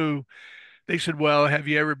and flew. They said, "Well, have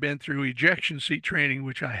you ever been through ejection seat training?"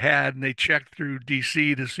 Which I had, and they checked through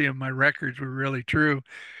DC to see if my records were really true.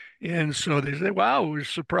 And so they said, "Wow, we're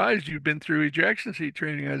surprised you've been through ejection seat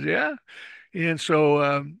training." I said, "Yeah." And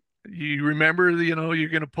so you remember, you're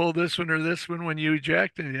going to pull this one or this one when you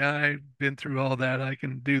eject. And yeah, I've been through all that. I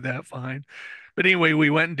can do that fine. But anyway,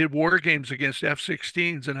 we went and did war games against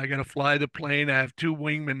F-16s, and I got to fly the plane. I have two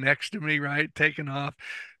wingmen next to me, right, taking off.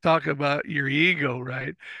 Talk about your ego,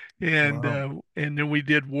 right? Wow. And then we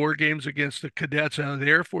did war games against the cadets out of the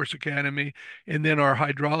Air Force Academy, and then our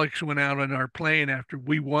hydraulics went out on our plane after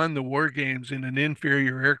we won the war games in an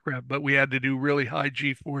inferior aircraft, but we had to do really high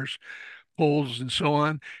G-force pulls and so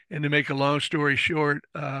on. And to make a long story short,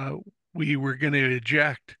 we were going to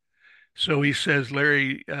eject. So he says,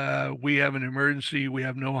 "Larry, we have an emergency. We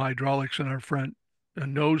have no hydraulics in our front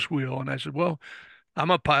nose wheel." And I said, "Well,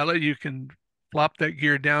 I'm a pilot. You can flop that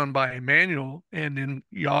gear down by manual and then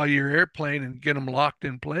yaw your airplane and get them locked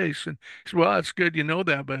in place. And he said, well, it's good you know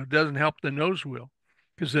that, but it doesn't help the nose wheel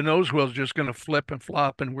because the nose wheel is just going to flip and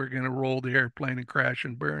flop and we're going to roll the airplane and crash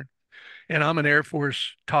and burn. And I'm an Air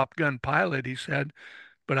Force Top Gun pilot, he said,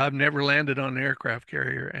 but I've never landed on an aircraft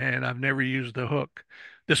carrier and I've never used the hook.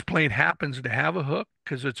 This plane happens to have a hook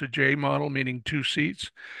because it's a J model, meaning 2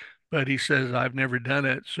 seats, but he says, I've never done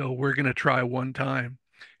it, so we're going to try one time.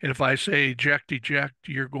 And if I say eject, eject,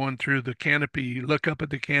 you're going through the canopy. You look up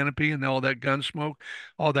at the canopy and all that gun smoke,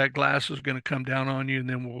 all that glass is going to come down on you, and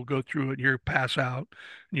then we'll go through it. You'll pass out,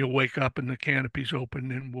 and you'll wake up and the canopy's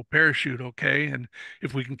open, and we'll parachute, okay? And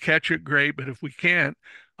if we can catch it, great. But if we can't,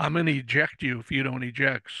 I'm going to eject you if you don't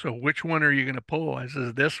eject. So which one are you going to pull? I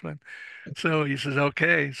says, this one. So he says,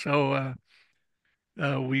 okay. So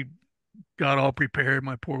we got all prepared.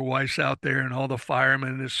 My poor wife's out there and all the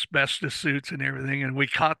firemen in asbestos suits and everything. And we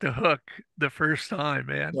caught the hook the first time,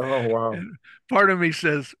 man. Oh, wow. And part of me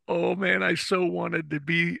says, oh man, I so wanted to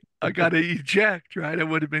be, I got to eject, right? It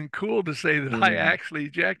would have been cool to say that I Mm, actually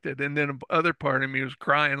ejected. And then other part of me was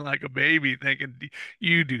crying like a baby thinking,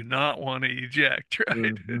 you do not want to eject, right?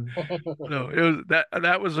 mhm. So it was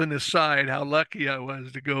that was an aside how lucky I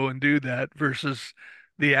was to go and do that versus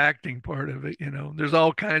the acting part of it, you know. There's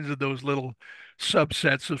all kinds of those little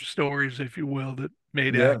subsets of stories, if you will, that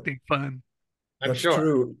made Yeah, acting fun. I'm that's sure.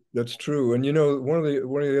 true. That's true. And one of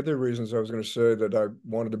the other reasons I was going to say that I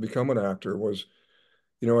wanted to become an actor was,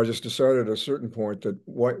 I just decided at a certain point that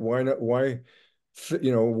why not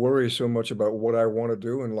worry so much about what I want to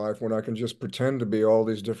do in life when I can just pretend to be all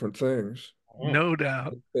these different things. Mm. No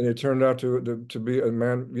doubt. And it turned out to be a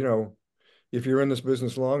man, if you're in this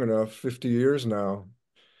business long enough, 50 years now,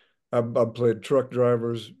 I've played truck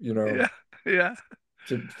drivers, Yeah. Yeah.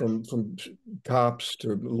 from cops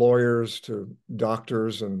to lawyers to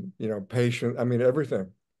doctors and patients. I mean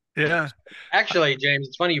everything. Yeah. Actually, James,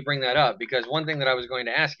 it's funny you bring that up because one thing that I was going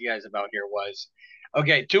to ask you guys about here was,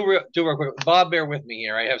 okay, two real quick. Bob, bear with me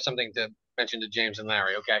here. I have something to mention to James and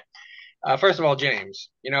Larry. Okay. First of all, James,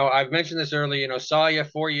 I've mentioned this earlier. Saw you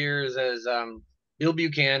 4 years as Bill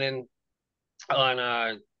Buchanan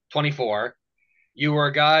on 24. You were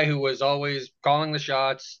a guy who was always calling the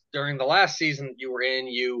shots. During the last season that you were in,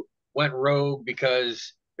 you went rogue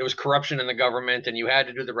because there was corruption in the government and you had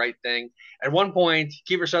to do the right thing. At one point,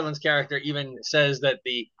 Kiefer Sutherland's character even says that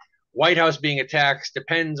the White House being attacked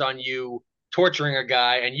depends on you torturing a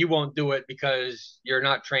guy and you won't do it because you're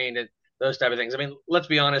not trained at those type of things. I mean, let's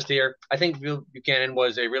be honest here. I think Bill Buchanan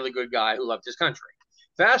was a really good guy who loved his country.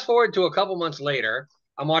 Fast forward to a couple months later,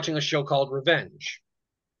 I'm watching a show called Revenge,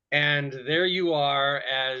 and there you are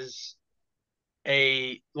as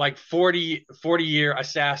a like 40-year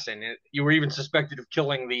assassin. You were even suspected of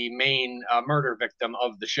killing the main murder victim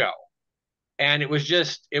of the show. And it was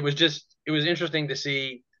interesting to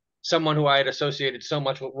see someone who I had associated so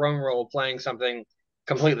much with Rum Roll playing something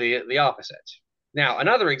completely the opposite. Now,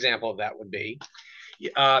 another example of that would be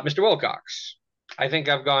Mr. Wilcox. I think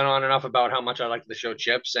I've gone on enough about how much I like the show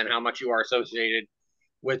Chips and how much you are associated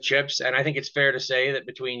with Chips. And I think it's fair to say that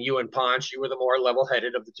between you and Ponch, you were the more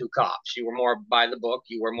level-headed of the two cops. You were more by the book.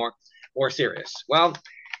 You were more serious. Well,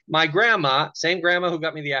 my grandma, same grandma who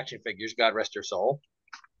got me the action figures, God rest her soul,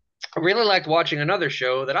 really liked watching another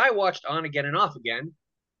show that I watched on again and off again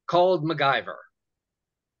called MacGyver.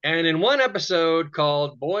 And in one episode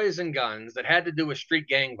called Boys and Guns that had to do with street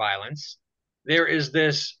gang violence, there is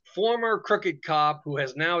this former crooked cop who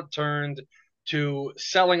has now turned to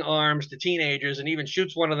selling arms to teenagers and even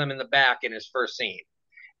shoots one of them in the back in his first scene.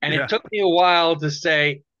 And it Yeah. took me a while to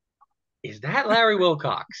say, is that Larry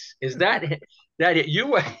Wilcox? Is that it?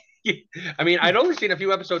 I mean, I'd only seen a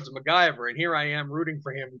few episodes of MacGyver, and here I am rooting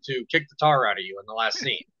for him to kick the tar out of you in the last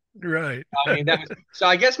scene. Right. I mean, that was so.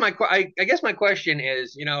 I guess my question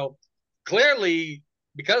is, clearly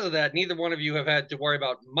because of that, neither one of you have had to worry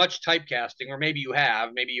about much typecasting, or maybe you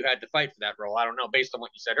have. Maybe you had to fight for that role. I don't know, based on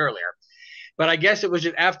what you said earlier. But I guess it was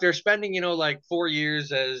just after spending, like 4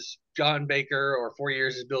 years as John Baker or 4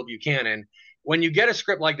 years as Bill Buchanan. When you get a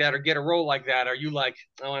script like that or get a role like that, are you like,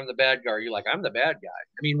 oh, I'm the bad guy? Or are you like, I'm the bad guy?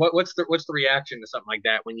 I mean, what's the reaction to something like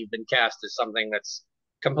that when you've been cast as something that's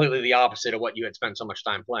completely the opposite of what you had spent so much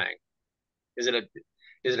time playing? Is it a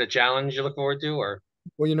is it a challenge you look forward to, or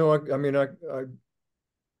Well, I mean, I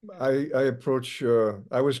approach.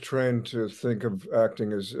 I was trained to think of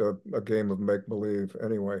acting as a game of make believe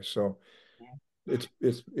anyway. So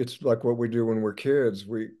it's like what we do when we're kids.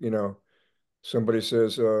 Somebody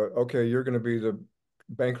says, "Okay, you're going to be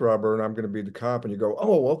bank robber and I'm going to be the cop, and you go,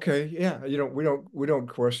 oh, okay, yeah, we don't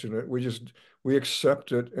question it. We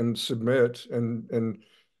accept it and submit, and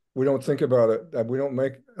we don't think about it. We don't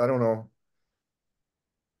make, I don't know.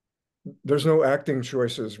 There's no acting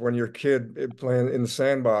choices when you're a kid playing in the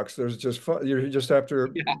sandbox. There's just fun. You're just after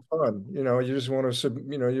Yeah. fun. You just want to,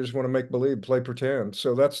 you just want to make believe, play pretend.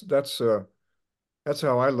 So that's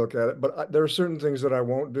how I look at it. But there are certain things that I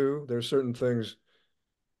won't do. There's certain things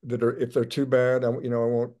that are, if they're too bad, I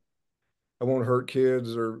won't hurt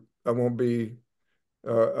kids, or I won't be a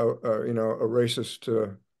racist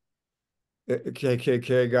a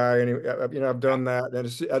KKK guy. I've done that,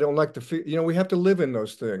 and I don't like to feel. We have to live in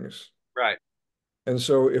those things. Right. And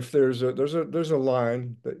so if there's a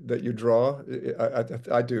line that you draw,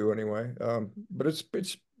 I do anyway. But it's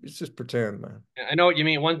just pretend, man. I know what you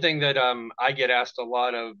mean. One thing that I get asked a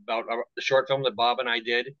lot about the short film that Bob and I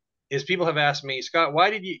did is people have asked me, Scott, why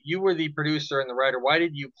did you were the producer and the writer, why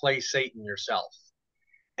did you play Satan yourself?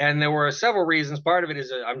 And there were several reasons. Part of it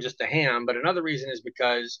is I'm just a ham, but another reason is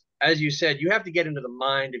because, as you said, you have to get into the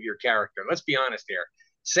mind of your character. Let's be honest here.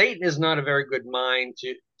 Satan is not a very good mind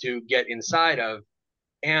to get inside of,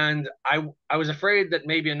 and I was afraid that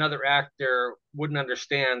maybe another actor wouldn't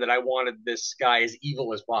understand that I wanted this guy as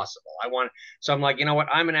evil as possible. So I'm like, you know what?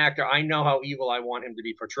 I'm an actor. I know how evil I want him to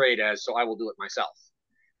be portrayed as, so I will do it myself.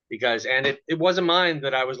 Because and it wasn't mine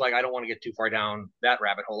that I was like, I don't want to get too far down that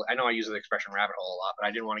rabbit hole. I know I use the expression rabbit hole a lot, but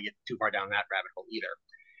I didn't want to get too far down that rabbit hole either.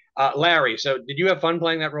 Larry, so did you have fun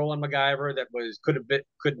playing that role on MacGyver that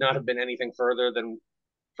could not have been anything further than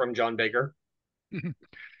from John Baker?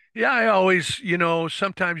 Yeah, I always,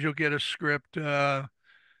 sometimes you'll get a script.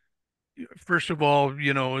 First of all,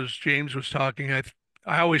 as James was talking, I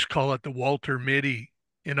always call it the Walter Mitty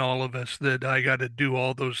in all of us, that I got to do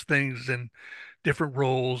all those things and different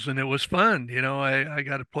roles, and it was fun. I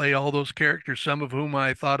got to play all those characters, some of whom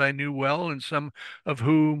I thought I knew well, and some of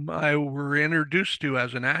whom I were introduced to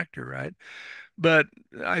as an actor, right? But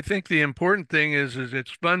I think the important thing is it's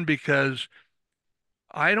fun because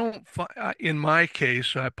I don't, in my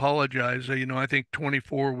case, I apologize. I think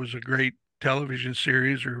 24 was a great television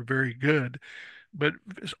series, or very good, but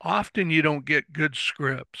often you don't get good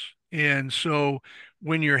scripts. And so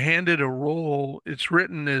when you're handed a role, it's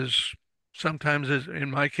written as, sometimes, as in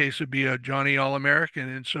my case, it'd be a Johnny All-American.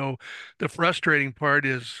 And so the frustrating part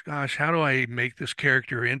is, gosh, how do I make this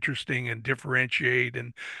character interesting and differentiate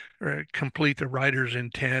and complete the writer's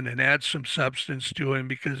intent and add some substance to him,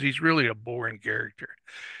 because he's really a boring character.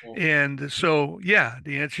 And so, yeah,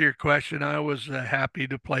 to answer your question, I was happy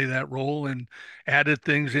to play that role and added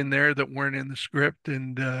things in there that weren't in the script,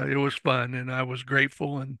 and it was fun, and I was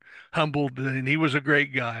grateful and humbled. And he was a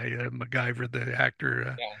great guy, MacGyver, the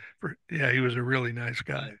actor. Yeah. Yeah, he was a really nice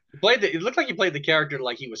guy. It looked like you played the character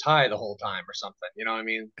like he was high the whole time or something. You know what I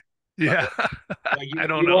mean? Yeah, Like I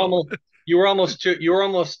don't you were know. almost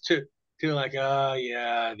too like, oh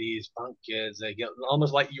yeah, these punk kids, they get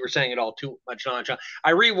almost like you were saying it all too much on.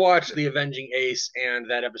 I rewatched The Avenging Ace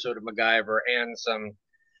and that episode of MacGyver and some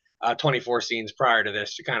 24 scenes prior to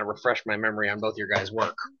this to kind of refresh my memory on both your guys'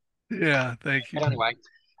 work. Yeah, thank you. But anyway,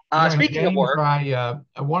 And speaking of James, work,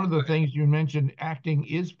 one of the things you mentioned, acting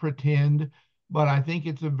is pretend, but I think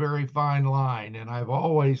it's a very fine line. And I've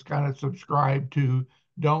always kind of subscribed to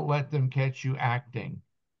don't let them catch you acting.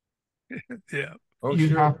 Yeah, Oh, You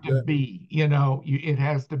sure. have to be, it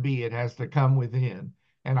has to be, it has to come within.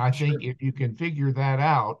 And I think Sure. if you can figure that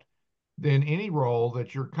out, then any role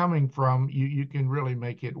that you're coming from, you can really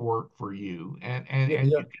make it work for you. Yeah, And yeah,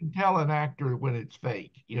 you can tell an actor when it's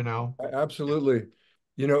fake. absolutely.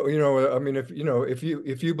 I mean,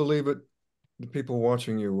 if you believe it, the people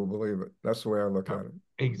watching you will believe it. That's the way I look at it.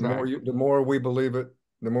 Exactly. The more we believe it,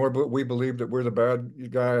 the more we believe that we're the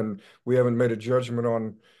bad guy, and we haven't made a judgment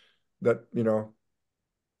on that,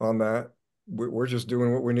 on that. We're just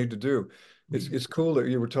doing what we need to do. It's cool that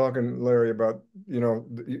you were talking, Larry, about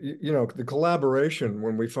the collaboration.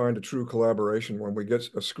 When we find a true collaboration, when we get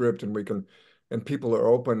a script and people are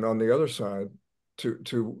open on the other side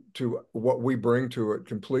to what we bring to it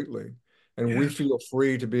completely, and we yes, feel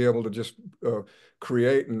free to be able to just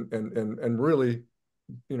create and really,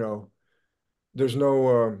 you know, there's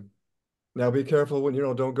no now be careful when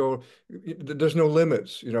don't go. There's no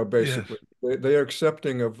limits, yes, basically. They are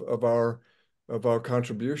accepting of our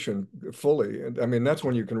contribution fully, and I mean that's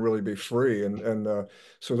when you can really be free. And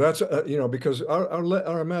so that's because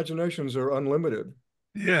our imaginations are unlimited,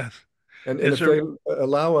 yes. and It's if a they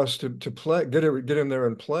allow us to play, get in there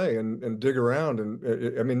and play and dig around,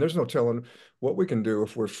 and I mean there's no telling what we can do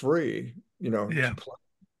if we're free, to Yeah. play.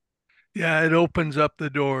 Yeah, it opens up the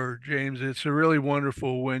door, James. It's a really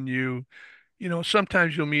wonderful when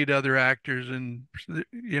sometimes you'll meet other actors and,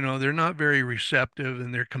 they're not very receptive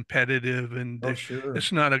and they're competitive and Oh, sure.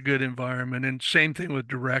 it's not a good environment. And same thing with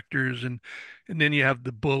directors. And then you have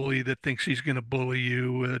the bully that thinks he's going to bully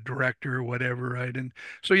you, a director or whatever, right? And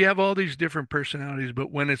so you have all these different personalities,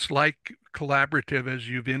 but when it's like collaborative, as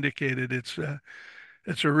you've indicated, it's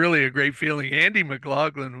a really a great feeling. Andy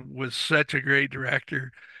McLaughlin was such a great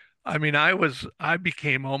director. I mean, I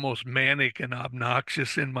became almost manic and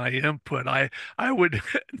obnoxious in my input. I would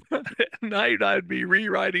at night I'd be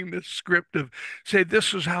rewriting the script of say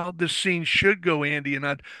this is how this scene should go, Andy, and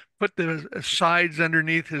I'd put the sides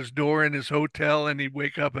underneath his door in his hotel, and he'd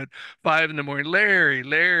wake up at 5 in the morning. Larry,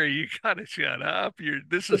 you gotta shut up.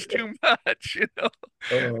 This is too much,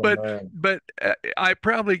 Oh But man. I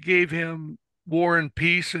probably gave him War and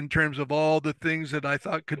Peace in terms of all the things that I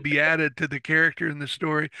thought could be added to the character in the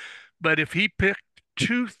story. But if he picked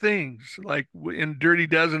two things, like in Dirty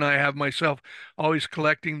Dozen, I have myself always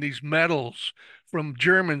collecting these medals from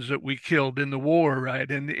Germans that we killed in the war, right?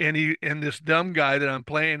 And this dumb guy that I'm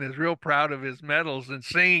playing is real proud of his medals and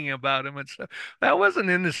singing about him and stuff. That wasn't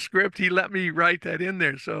in the script. He let me write that in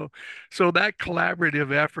there. So that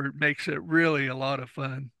collaborative effort makes it really a lot of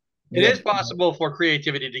fun. It Yeah. is possible for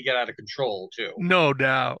creativity to get out of control too. No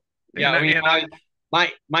doubt. Yeah, And I mean, and I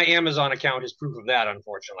my Amazon account is proof of that.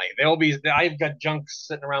 Unfortunately, there'll be I've got junk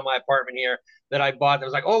sitting around my apartment here that I bought that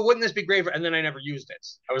was like, oh, wouldn't this be great for? And then I never used it.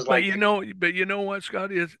 I was But like, you know what,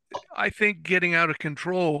 Scott, is I think getting out of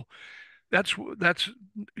control, that's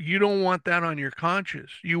you don't want that on your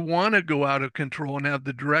conscience. You want to go out of control and have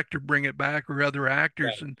the director bring it back or other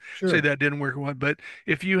actors right, and say Sure. that didn't work. But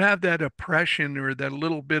if you have that oppression or that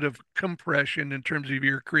little bit of compression in terms of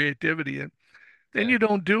your creativity, then yeah, you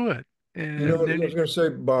don't do it. You know, And I then was going to say,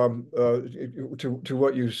 Bob, to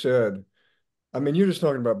what you said. I mean, you're just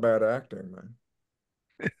talking about bad acting,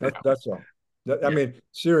 man. That's all. I yeah, mean,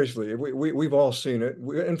 seriously, we've all seen it.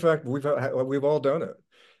 In fact, we've all done it.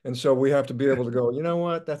 And so we have to be able to go, you know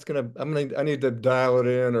what, I need to dial it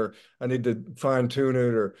in, or I need to fine tune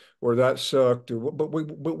it, or that sucked. But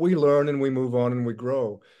we learn and we move on and we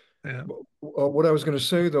grow. yeah. But, what I was going to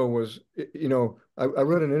say though was, I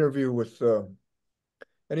read an interview with,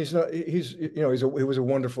 and he's not, he's, he was a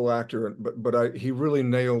wonderful actor, but he really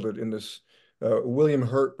nailed it in this. William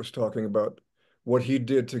Hurt was talking about what he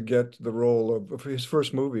did to get the role of his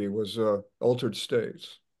first movie was Altered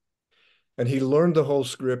States. And he learned the whole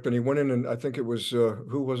script and he went in and I think it was,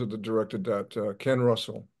 who was it that directed that? Ken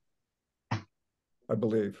Russell, I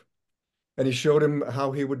believe. And he showed him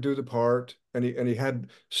how he would do the part and he had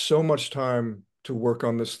so much time to work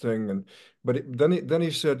on this thing. Then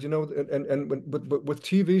he said, but with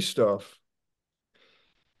TV stuff,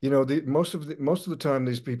 most of the time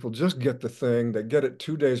these people just get the thing. They get it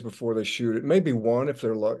 2 days before they shoot it, maybe one if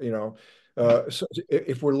they're lucky. So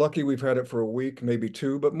if we're lucky, we've had it for a week, maybe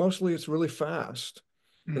two, but mostly it's really fast.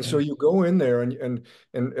 And so Hmm. you go in there and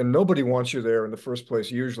nobody wants you there in the first place.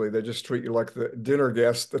 Usually they just treat you like the dinner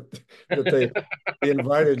guest that they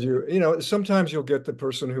invited you. Sometimes you'll get the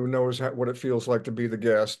person who knows what it feels like to be the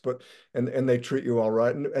guest, but and they treat you all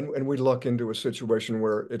right. And we luck into a situation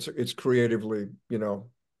where it's creatively,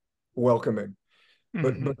 welcoming.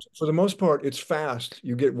 But Hmm. for the most part, it's fast.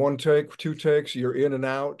 You get one take, two takes, you're in and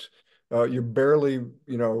out. You barely,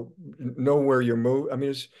 know where you move. I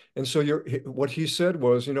mean, and so what he said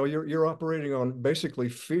was, you're operating on basically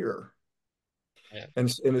fear. yeah.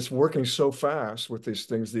 And it's working so fast with these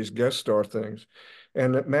things, these guest star things.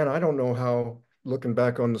 And man, I don't know how, looking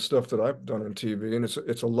back on the stuff that I've done on TV, and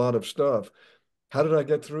it's a lot of stuff. How did I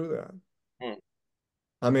get through that? Hmm.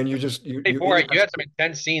 I mean, you 24, either you had some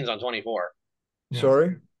intense scenes on 24. Yeah.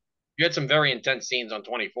 sorry. You had some very intense scenes on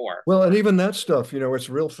 24. Well, and even that stuff, it's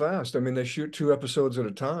real fast. I mean, they shoot two episodes at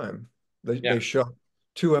a time. They Yeah, shot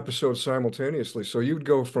two episodes simultaneously. So you'd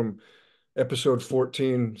go from episode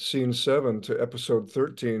 14, scene 7 to episode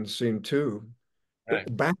 13, scene 2,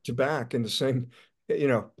 right. back to back in the same,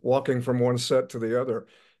 walking from one set to the other.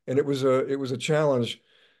 And it was a challenge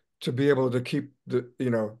to be able to keep the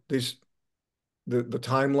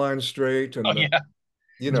timeline straight Oh and yeah,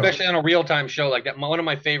 you know, especially on a real time show like that. One of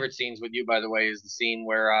my favorite scenes with you, by the way, is the scene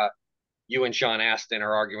where you and Sean Astin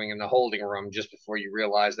are arguing in the holding room just before you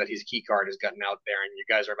realize that his key card has gotten out there and you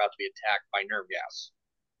guys are about to be attacked by nerve gas.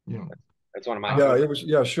 Yeah. That's one of my Yeah, Uh, it was.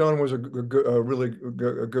 Yeah, Sean was a really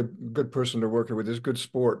good person to work with. He's a good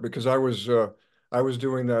sport because I was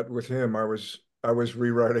doing that with him. I was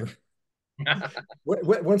rewriting.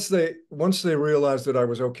 Once they realized that I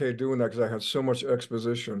was okay doing that because I had so much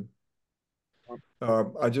exposition,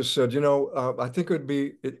 I just said, I think it would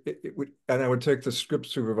be it would, and I would take the script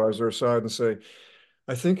supervisor aside and say,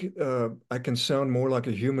 I think I can sound more like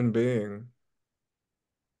a human being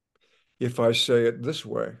if I say it this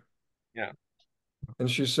way. Yeah.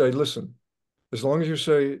 And she said, listen, as long as you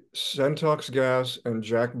say Centox Gas and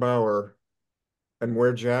Jack Bauer and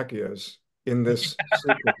where Jack is in this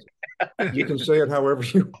sequence, you can say it however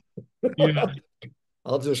you. Yeah.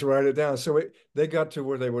 I'll just write it down. So they got to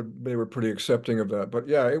where they were pretty accepting of that. But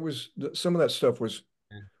yeah, it was some of that stuff was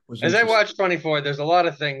As I interesting. watched 24, there's a lot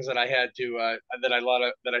of things that I had to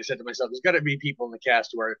that I said to myself. There's got to be people in the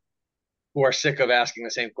cast who are sick of asking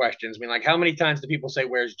the same questions. I mean, like, how many times do people say,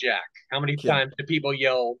 "Where's Jack?" How many Yeah. times do people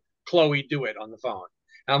yell, "Chloe, do it" on the phone?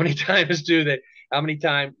 How many times do they? How many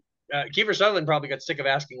times? Kiefer Sutherland probably got sick of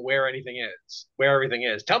asking where anything is, where everything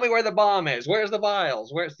is. Tell me where the bomb is. Where's the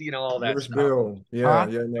vials? Where's all that Where's stuff? Bill? Yeah, Ron,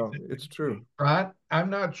 yeah, no, it's true. Ron, I'm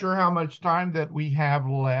not sure how much time that we have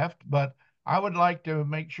left, but I would like to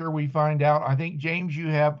make sure we find out. I think, James, you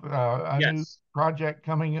have a new Yes. project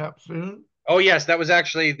coming up soon. Oh yes, that was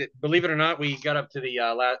actually, believe it or not, we got up to the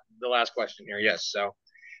last question here. Yes, so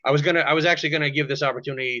I was actually gonna give this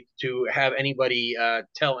opportunity to have anybody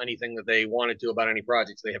tell anything that they wanted to about any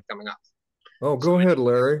projects they have coming up. Oh, So go ahead,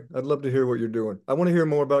 Larry. I'd love to hear what you're doing. I want to hear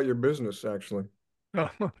more about your business, actually. Oh,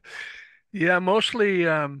 yeah, mostly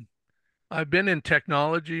I've been in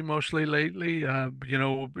technology mostly lately.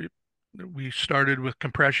 We started with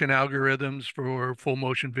compression algorithms for full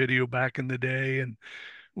motion video back in the day, and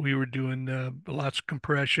we were doing lots of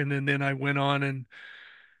compression. And then I went on and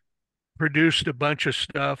produced a bunch of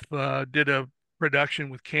stuff. Did a production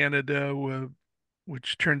with Canada,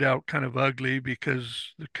 which turned out kind of ugly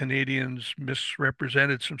because the Canadians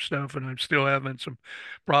misrepresented some stuff, and I'm still having some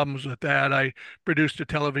problems with that. I produced a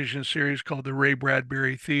television series called The Ray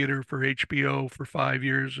Bradbury Theater for HBO for 5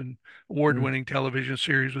 years, an Mm. award-winning television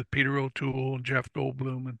series with Peter O'Toole and Jeff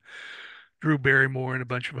Goldblum and Drew Barrymore and a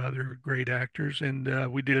bunch of other great actors.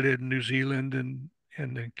 And we did it in New Zealand and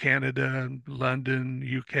in Canada, and London,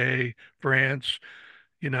 UK, France,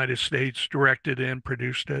 United States, directed and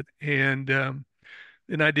produced it. And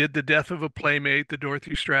I did The Death of a Playmate, the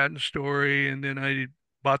Dorothy Stratton story, and then I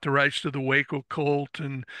bought the rights to the Waco Cult,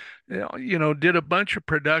 and did a bunch of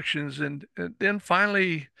productions, and then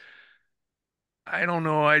finally, I don't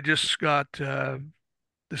know, I just got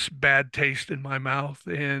this bad taste in my mouth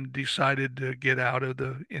and decided to get out of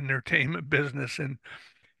the entertainment business,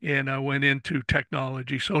 and I went into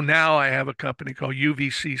technology. So now I have a company called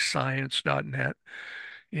UVCScience.net.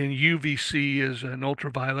 And UVC is an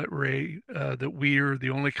ultraviolet ray that we are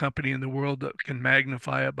the only company in the world that can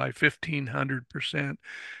magnify it by 1,500%.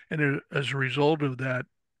 And as a result of that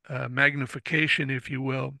magnification, if you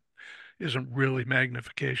will, isn't really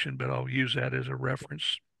magnification, but I'll use that as a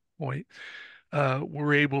reference point.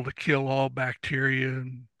 We're able to kill all bacteria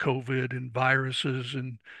and COVID and viruses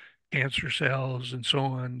and cancer cells and so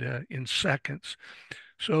on in seconds.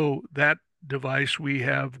 So that device we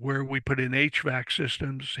have where we put in HVAC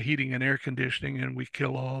systems, heating and air conditioning, and we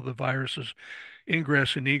kill all the viruses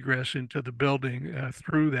ingress and egress into the building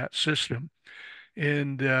through that system.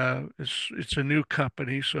 And it's a new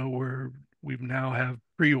company, so we've now have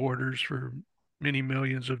pre-orders for many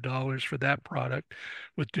millions of dollars for that product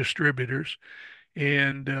with distributors.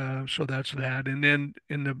 And so that's that. And then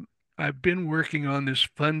I've been working on this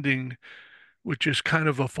funding, which is kind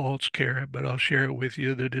of a false carrot, but I'll share it with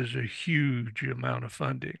you that is a huge amount of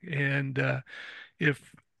funding. And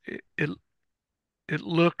if it it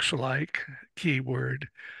looks like, keyword,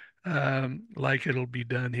 like it'll be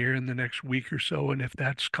done here in the next week or so, and if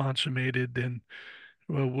that's consummated, then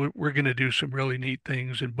well, we're going to do some really neat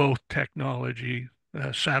things in both technology,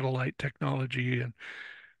 satellite technology, and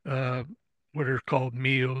uh, what are called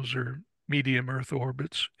MEOs or medium Earth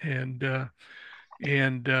orbits, and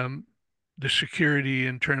the security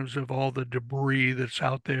in terms of all the debris that's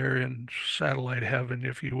out there in satellite heaven,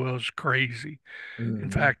 if you will, is crazy. In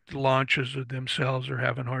Mhm. fact, launches of themselves are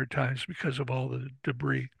having hard times because of all the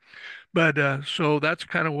debris. But so that's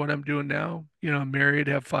kind of what I'm doing now. I'm married,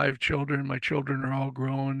 have 5 children. My children are all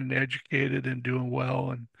grown and educated and doing well,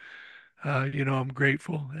 and I'm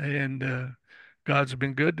grateful. And God's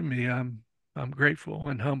been good to me. I'm grateful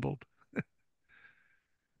and humbled.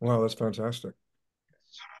 Wow, that's fantastic.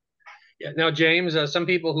 yeah. Now, James, some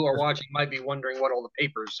people who are watching might be wondering what all the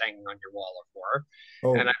papers hanging on your wall are for,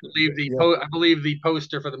 and Oh, yeah, I believe the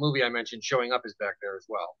poster for the movie I mentioned showing up is back there as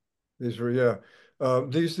well. these were yeah.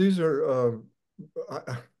 These are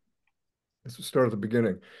let's start at the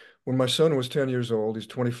beginning. When my son was 10 years old, he's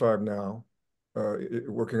 25 now,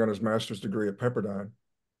 working on his master's degree at Pepperdine.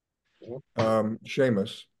 Mhm.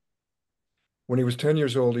 Seamus. When he was 10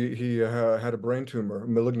 years old, he had a brain tumor, a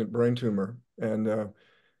malignant brain tumor, and uh,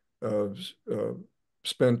 uh,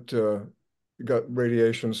 spent got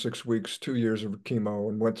radiation 6 weeks, 2 years of chemo,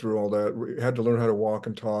 and went through all that. Had to learn how to walk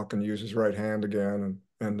and talk and use his right hand again,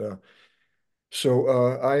 and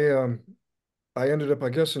so I ended up, I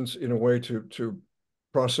guess, in a way to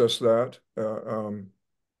process that.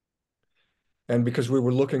 And because we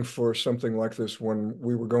were looking for something like this when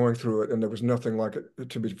we were going through it, and there was nothing like it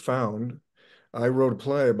to be found, I wrote a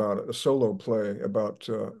play about it, a solo play about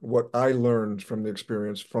what I learned from the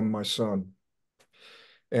experience from my son.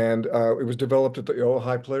 And it was developed at the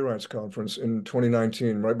Ojai Playwrights Conference in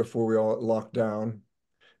 2019, right before we all locked down.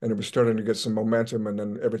 And it was starting to get some momentum, and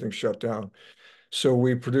then everything shut down. So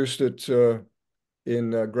we produced it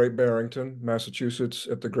in Great Barrington, Massachusetts,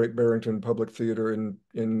 at the Great Barrington Public Theater in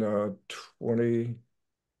 22.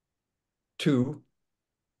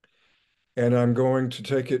 And I'm going to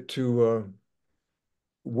take it to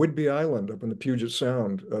Whidbey Island up in the Puget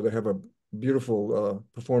Sound. They have a beautiful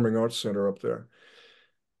performing arts center up there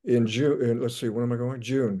in June. And let's see, when am I going?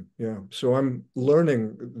 June. Yeah. So I'm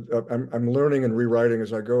learning. I'm learning and rewriting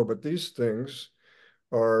as I go. But these things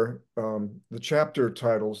are the chapter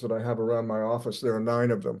titles that I have around my office. There are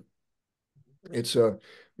 9 of them. It's a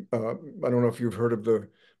I don't know if you've heard of the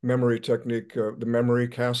memory technique, the memory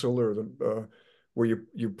castle, or the where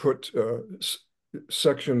you put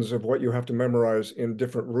sections of what you have to memorize in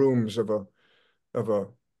different rooms of a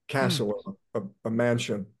Mm. castle, a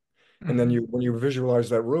mansion, and then Mm-hmm. when you visualize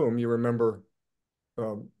that room, you remember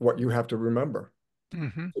what you have to remember.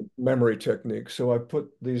 Mm-hmm. Memory technique. So I put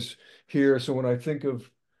these here. So when I think of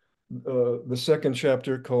the second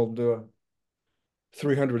chapter called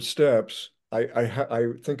 300 Steps, I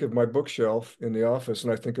think of my bookshelf in the office,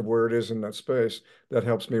 and I think of where it is in that space. That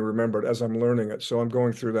helps me remember it as I'm learning it. So I'm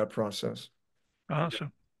going through that process.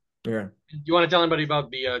 Awesome. Yeah. Do you want to tell anybody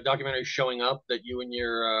about the documentary Showing Up that you and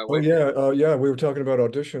your Oh wife? yeah. We were talking about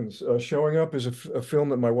auditions. Showing Up is a film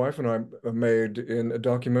that my wife and I made in a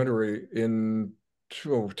documentary in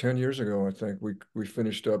 10 years ago, I think. We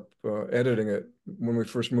finished up editing it when we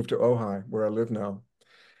first moved to Ojai, where I live now.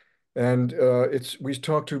 And we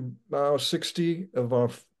talked to 60 of our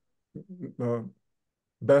uh,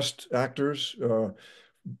 best actors,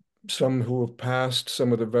 some who have passed,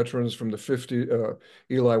 some of the veterans from the 50s,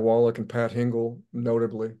 Eli Wallach and Pat Hingle,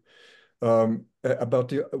 notably,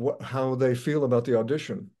 about how they feel about the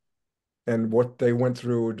audition and what they went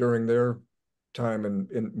through during their time and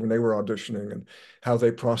when they were auditioning, and how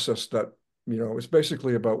they processed that. It's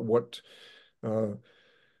basically about what uh,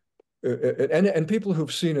 and people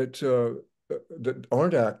who've seen it that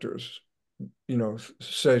aren't actors,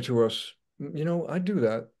 say to us, I do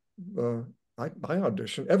that. Uh, I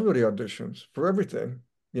audition. Everybody auditions for everything.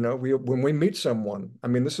 When we meet someone, I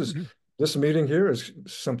mean, Mm-hmm. this meeting here is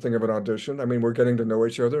something of an audition. I mean, we're getting to know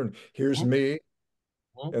each other, and here's Mhm. me,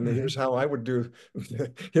 Mhm. and Mm-hmm. here's how I would do,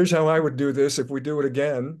 here's how I would do this if we do it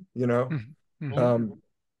again. Mm-hmm. Um,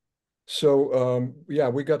 so yeah,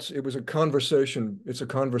 it was a conversation. It's a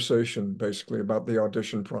conversation basically about the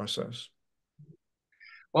audition process.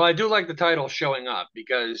 Well, I do like the title Showing Up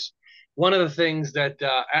because one of the things that,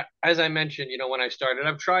 as I mentioned, when I started,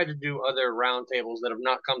 I've tried to do other roundtables that have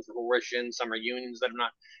not come to fruition, some reunions that have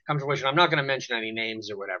not come to fruition. I'm not going to mention any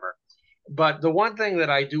names or whatever. But the one thing that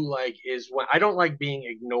I do like is when I don't like being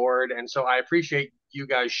ignored, and so I appreciate you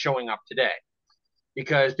guys showing up today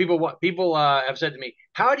because people have said to me,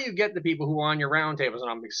 "How do you get the people who are on your roundtables?" And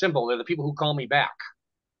I'm like, simple. They're the people who call me back.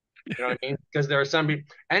 You know what I mean? Because there are some people,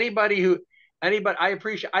 anybody,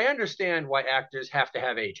 I understand why actors have to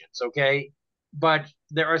have agents, okay? But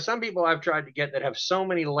there are some people I've tried to get that have so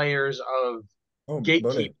many layers of Oh, buddy.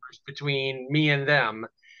 gatekeepers between me and them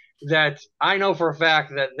that I know for a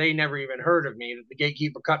fact that they never even heard of me, that the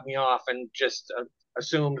gatekeeper cut me off and just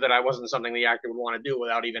assumed that I wasn't something the actor would want to do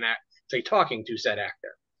without even, say, talking to said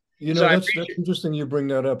actor. So I That's appreciate, interesting you bring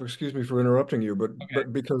that up. Excuse me for interrupting you, but okay,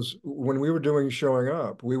 because when we were doing Showing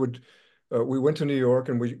Up, we went to New York,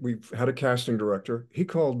 and we had a casting director. He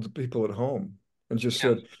called the people at home and just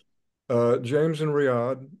yeah, said, James and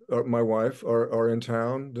Riyadh, my wife, are in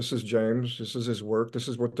town. This is James. This is his work. This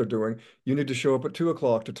is what they're doing. You need to show up at 2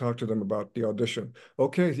 o'clock to talk to them about the audition.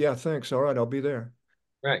 Okay, yeah, thanks. All right, I'll be there.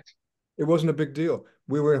 right, It wasn't a big deal.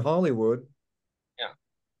 We were in Hollywood.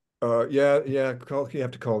 yeah, Yeah. You have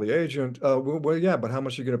to call the agent. Well, yeah, but how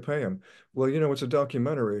much are you going to pay him? Well, it's a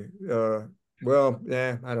documentary. Well,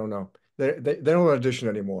 yeah, I don't know. They don't audition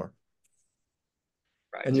anymore.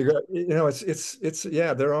 And right,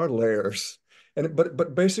 yeah, there are layers.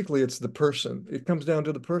 But basically it's the person. It comes down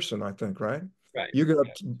to the person, I think, right? right. You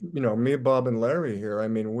got, me, Bob, and Larry here. I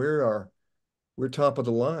mean, we're top of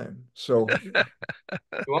the line. So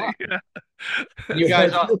You are. Yeah. And you yeah,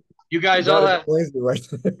 guys are, You guys That all have. explains it right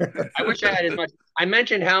there. I wish I had as much. I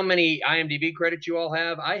mentioned how many IMDb credits you all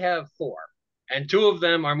have. I have four, and two of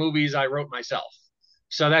them are movies I wrote myself.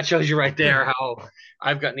 So that shows you right there how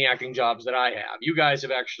I've gotten the acting jobs that I have. You guys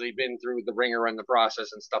have actually been through the ringer and the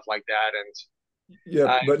process and stuff like that.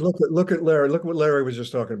 Yeah, And but look at Larry. Look what Larry was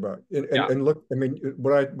just talking about. yeah, And look, I mean,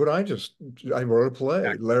 I wrote a play.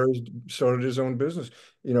 exactly. Larry started his own business.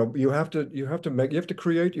 You have to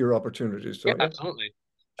create your opportunities, Yeah, don't you? absolutely.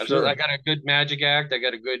 Absolutely. I Sure. got a good magic act. I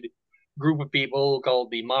got a good group of people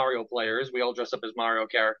called the Mario players. We all dress up as Mario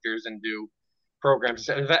characters and do programs.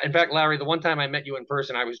 In fact, Larry, the one time I met you in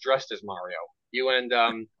person, I was dressed as Mario. You and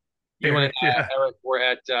Eric, yeah, Eric were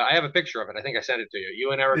at. I have a picture of it. I think I sent it to you.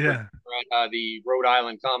 You and Eric were yeah. at the Rhode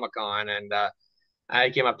Island Comic Con, and I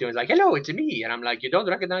came up to him and was like, "Hello, it's me." And I'm like, "You don't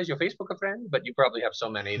recognize your Facebook friend, but you probably have so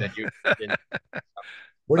many that you didn't."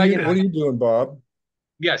 But you know, What are you doing, Bob?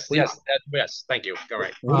 yes, What are you, yes, yes. Thank you. All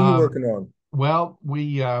right. what are you working on? Well,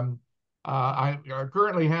 I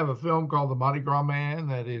currently have a film called The Mardi Gras Man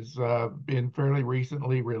that is been fairly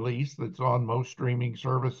recently released. That's on most streaming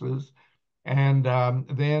services, and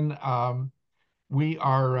then we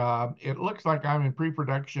are. It looks like I'm in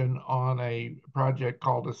pre-production on a project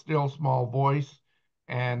called A Still Small Voice,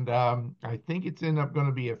 and I think it's end up going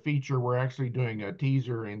to be a feature. We're actually doing a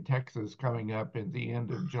teaser in Texas coming up at the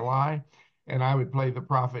end of July, and I would play the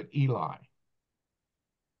prophet Eli.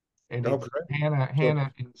 And it's Okay. So,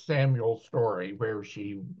 Hannah and Samuel's story where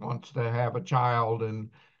she wants to have a child and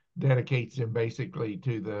dedicates him basically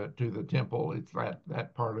to the temple. It's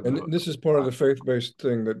that part of and the this is part of the faith-based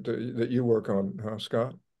thing that you work on, huh,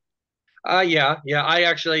 Scott? Yeah, yeah. I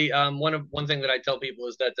actually one thing that I tell people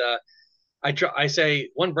is that I say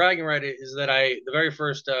one bragging right is that the very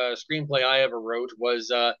first screenplay I ever wrote was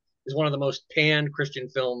is one of the most panned Christian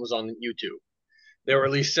films on YouTube. There were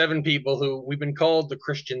at least seven people who we've been called the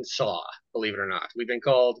Christian Saw, believe it or not. We've been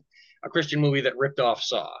called a Christian movie that ripped off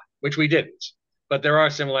Saw, which we didn't. But there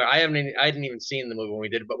are similar. I hadn't even seen the movie when we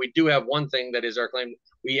did it, but we do have one thing that is our claim.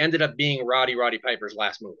 We ended up being Roddy Piper's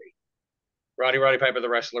last movie. Roddy Piper, the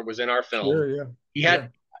wrestler, was in our film. Sure, yeah. He Yeah.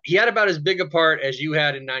 had he had about as big a part as you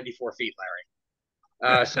had in 94 Feet,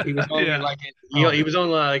 Larry. So he was only Yeah. like Oh, he was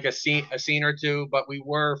only like a scene or two, but we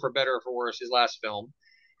were, for better or for worse, his last film.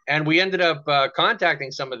 And we ended up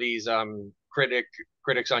contacting some of these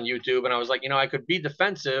critics on YouTube, and I was like, I could be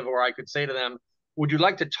defensive, or I could say to them, "Would you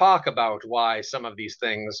like to talk about why some of these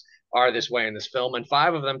things are this way in this film?" And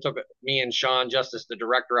five of them took me and Sean Justice, the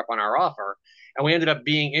director, up on our offer, and we ended up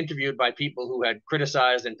being interviewed by people who had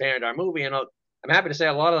criticized and panned our movie. And I'm happy to say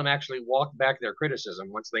a lot of them actually walked back their criticism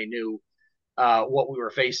once they knew what we were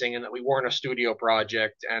facing and that we weren't a studio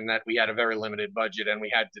project and that we had a very limited budget and we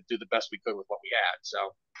had to do the best we could with what we had. So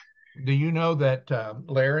do you know that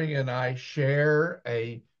Larry and I share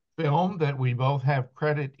a film that we both have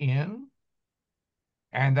credit in?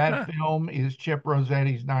 And that Huh. film is Chip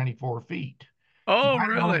Rossetti's 94 Feet. Oh, My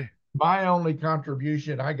only, really? my only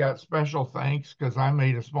contribution, I got special thanks because I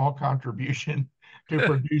made a small contribution to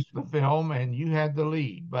produce the film, and you had the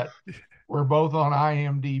lead. But we're both on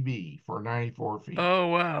IMDb for 94 Feet. Oh,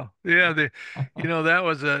 wow. Yeah,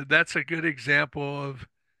 that's a good example of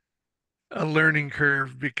a learning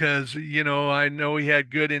curve because, I know he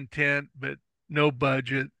had good intent, but no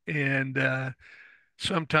budget. And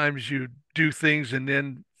sometimes you do things and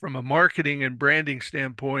then from a marketing and branding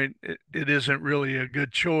standpoint, it isn't really a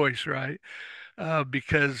good choice, right?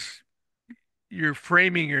 Because you're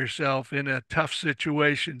framing yourself in a tough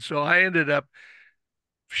situation. So I ended up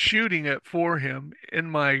shooting it for him in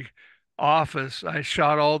my office. I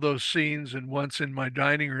shot all those scenes and once in my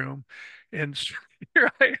dining room. And here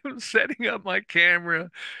I am setting up my camera,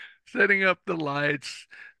 setting up the lights,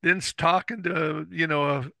 then talking to,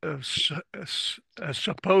 a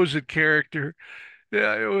supposed character.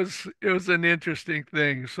 Yeah, it was an interesting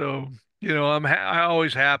thing. So, I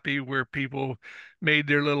always happy where people made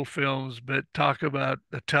their little films, but talk about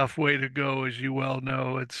a tough way to go, as you well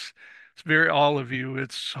know. It's very all of you.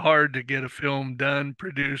 It's hard to get a film done,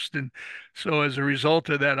 produced, and so as a result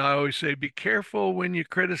of that, I always say be careful when you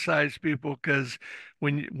criticize people because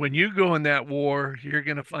when you go in that war, you're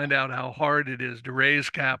going to find out how hard it is to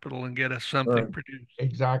raise capital and get us something Right. produced.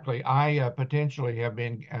 Exactly. I potentially have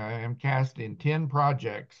been am cast in 10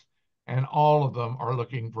 projects, and all of them are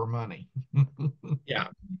looking for money. yeah,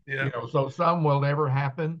 Yeah. So some will never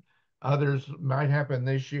happen. Others might happen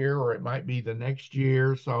this year, or it might be the next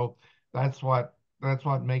year. So that's what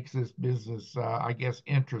makes this business, I guess,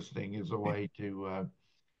 interesting is a way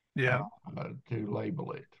Yeah. to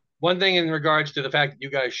label it. one thing in regards to the fact that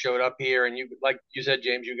you guys showed up here and you, like you said,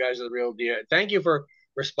 James, you guys are the real deal. Thank you for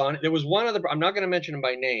responded. There was one other. I'm not going to mention him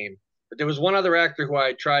by name, but there was one other actor who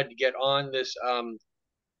I tried to get on this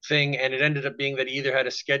thing, and it ended up being that he either had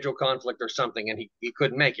a schedule conflict or something, and he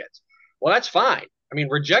couldn't make it. Well, that's fine. I mean,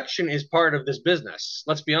 rejection is part of this business.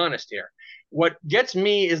 Let's be honest here. What gets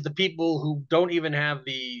me is the people who don't even have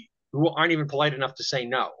who aren't even polite enough to say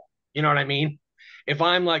no. You know what I mean? If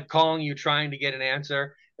I'm like calling you trying to get an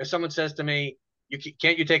answer, if someone says to me,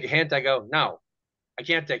 "Can't you take a hint?" I go, "No, I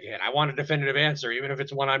can't take a hint. I want a definitive answer, even if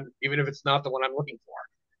it's not the one I'm looking for."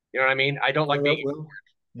 You know what I mean? I don't like being. Well,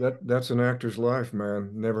 that's an actor's life,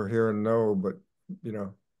 man. Never hearing no, but you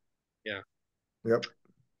know. Yeah. Yep.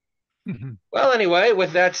 Well, anyway,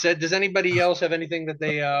 with that said, does anybody else have anything that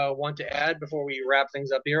they want to add before we wrap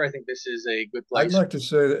things up here? I think this is a good I'd place. like to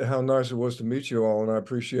say that how nice it was to meet you all, and I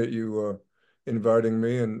appreciate you inviting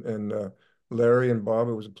me and Larry and Bob.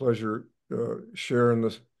 It was a pleasure sharing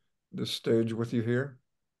this stage with you here.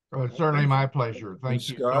 Oh, it's certainly my pleasure. And Thank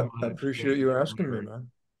you so Scott, I much, appreciate James you and asking me, Larry.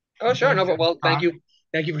 man. Oh, sure, no, Thank but you, well, Scott.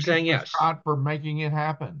 thank you for saying yes. Scott, for making it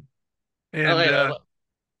happen. Well, And hey, I like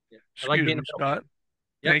excuse being me, a Scott.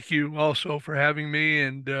 Yep. Thank you also for having me,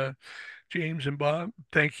 and James and Bob.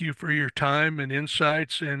 Thank you for your time and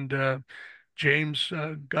insights. And James,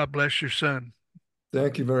 God bless your son.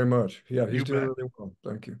 Thank you very much. Yeah, he's You doing bet. really well.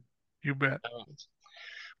 Thank you. You bet.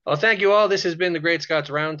 Well, thank you all. This has been the Great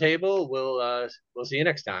Scots Roundtable. We'll see you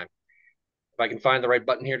next time. If I can find the right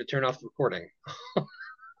button here to turn off the recording.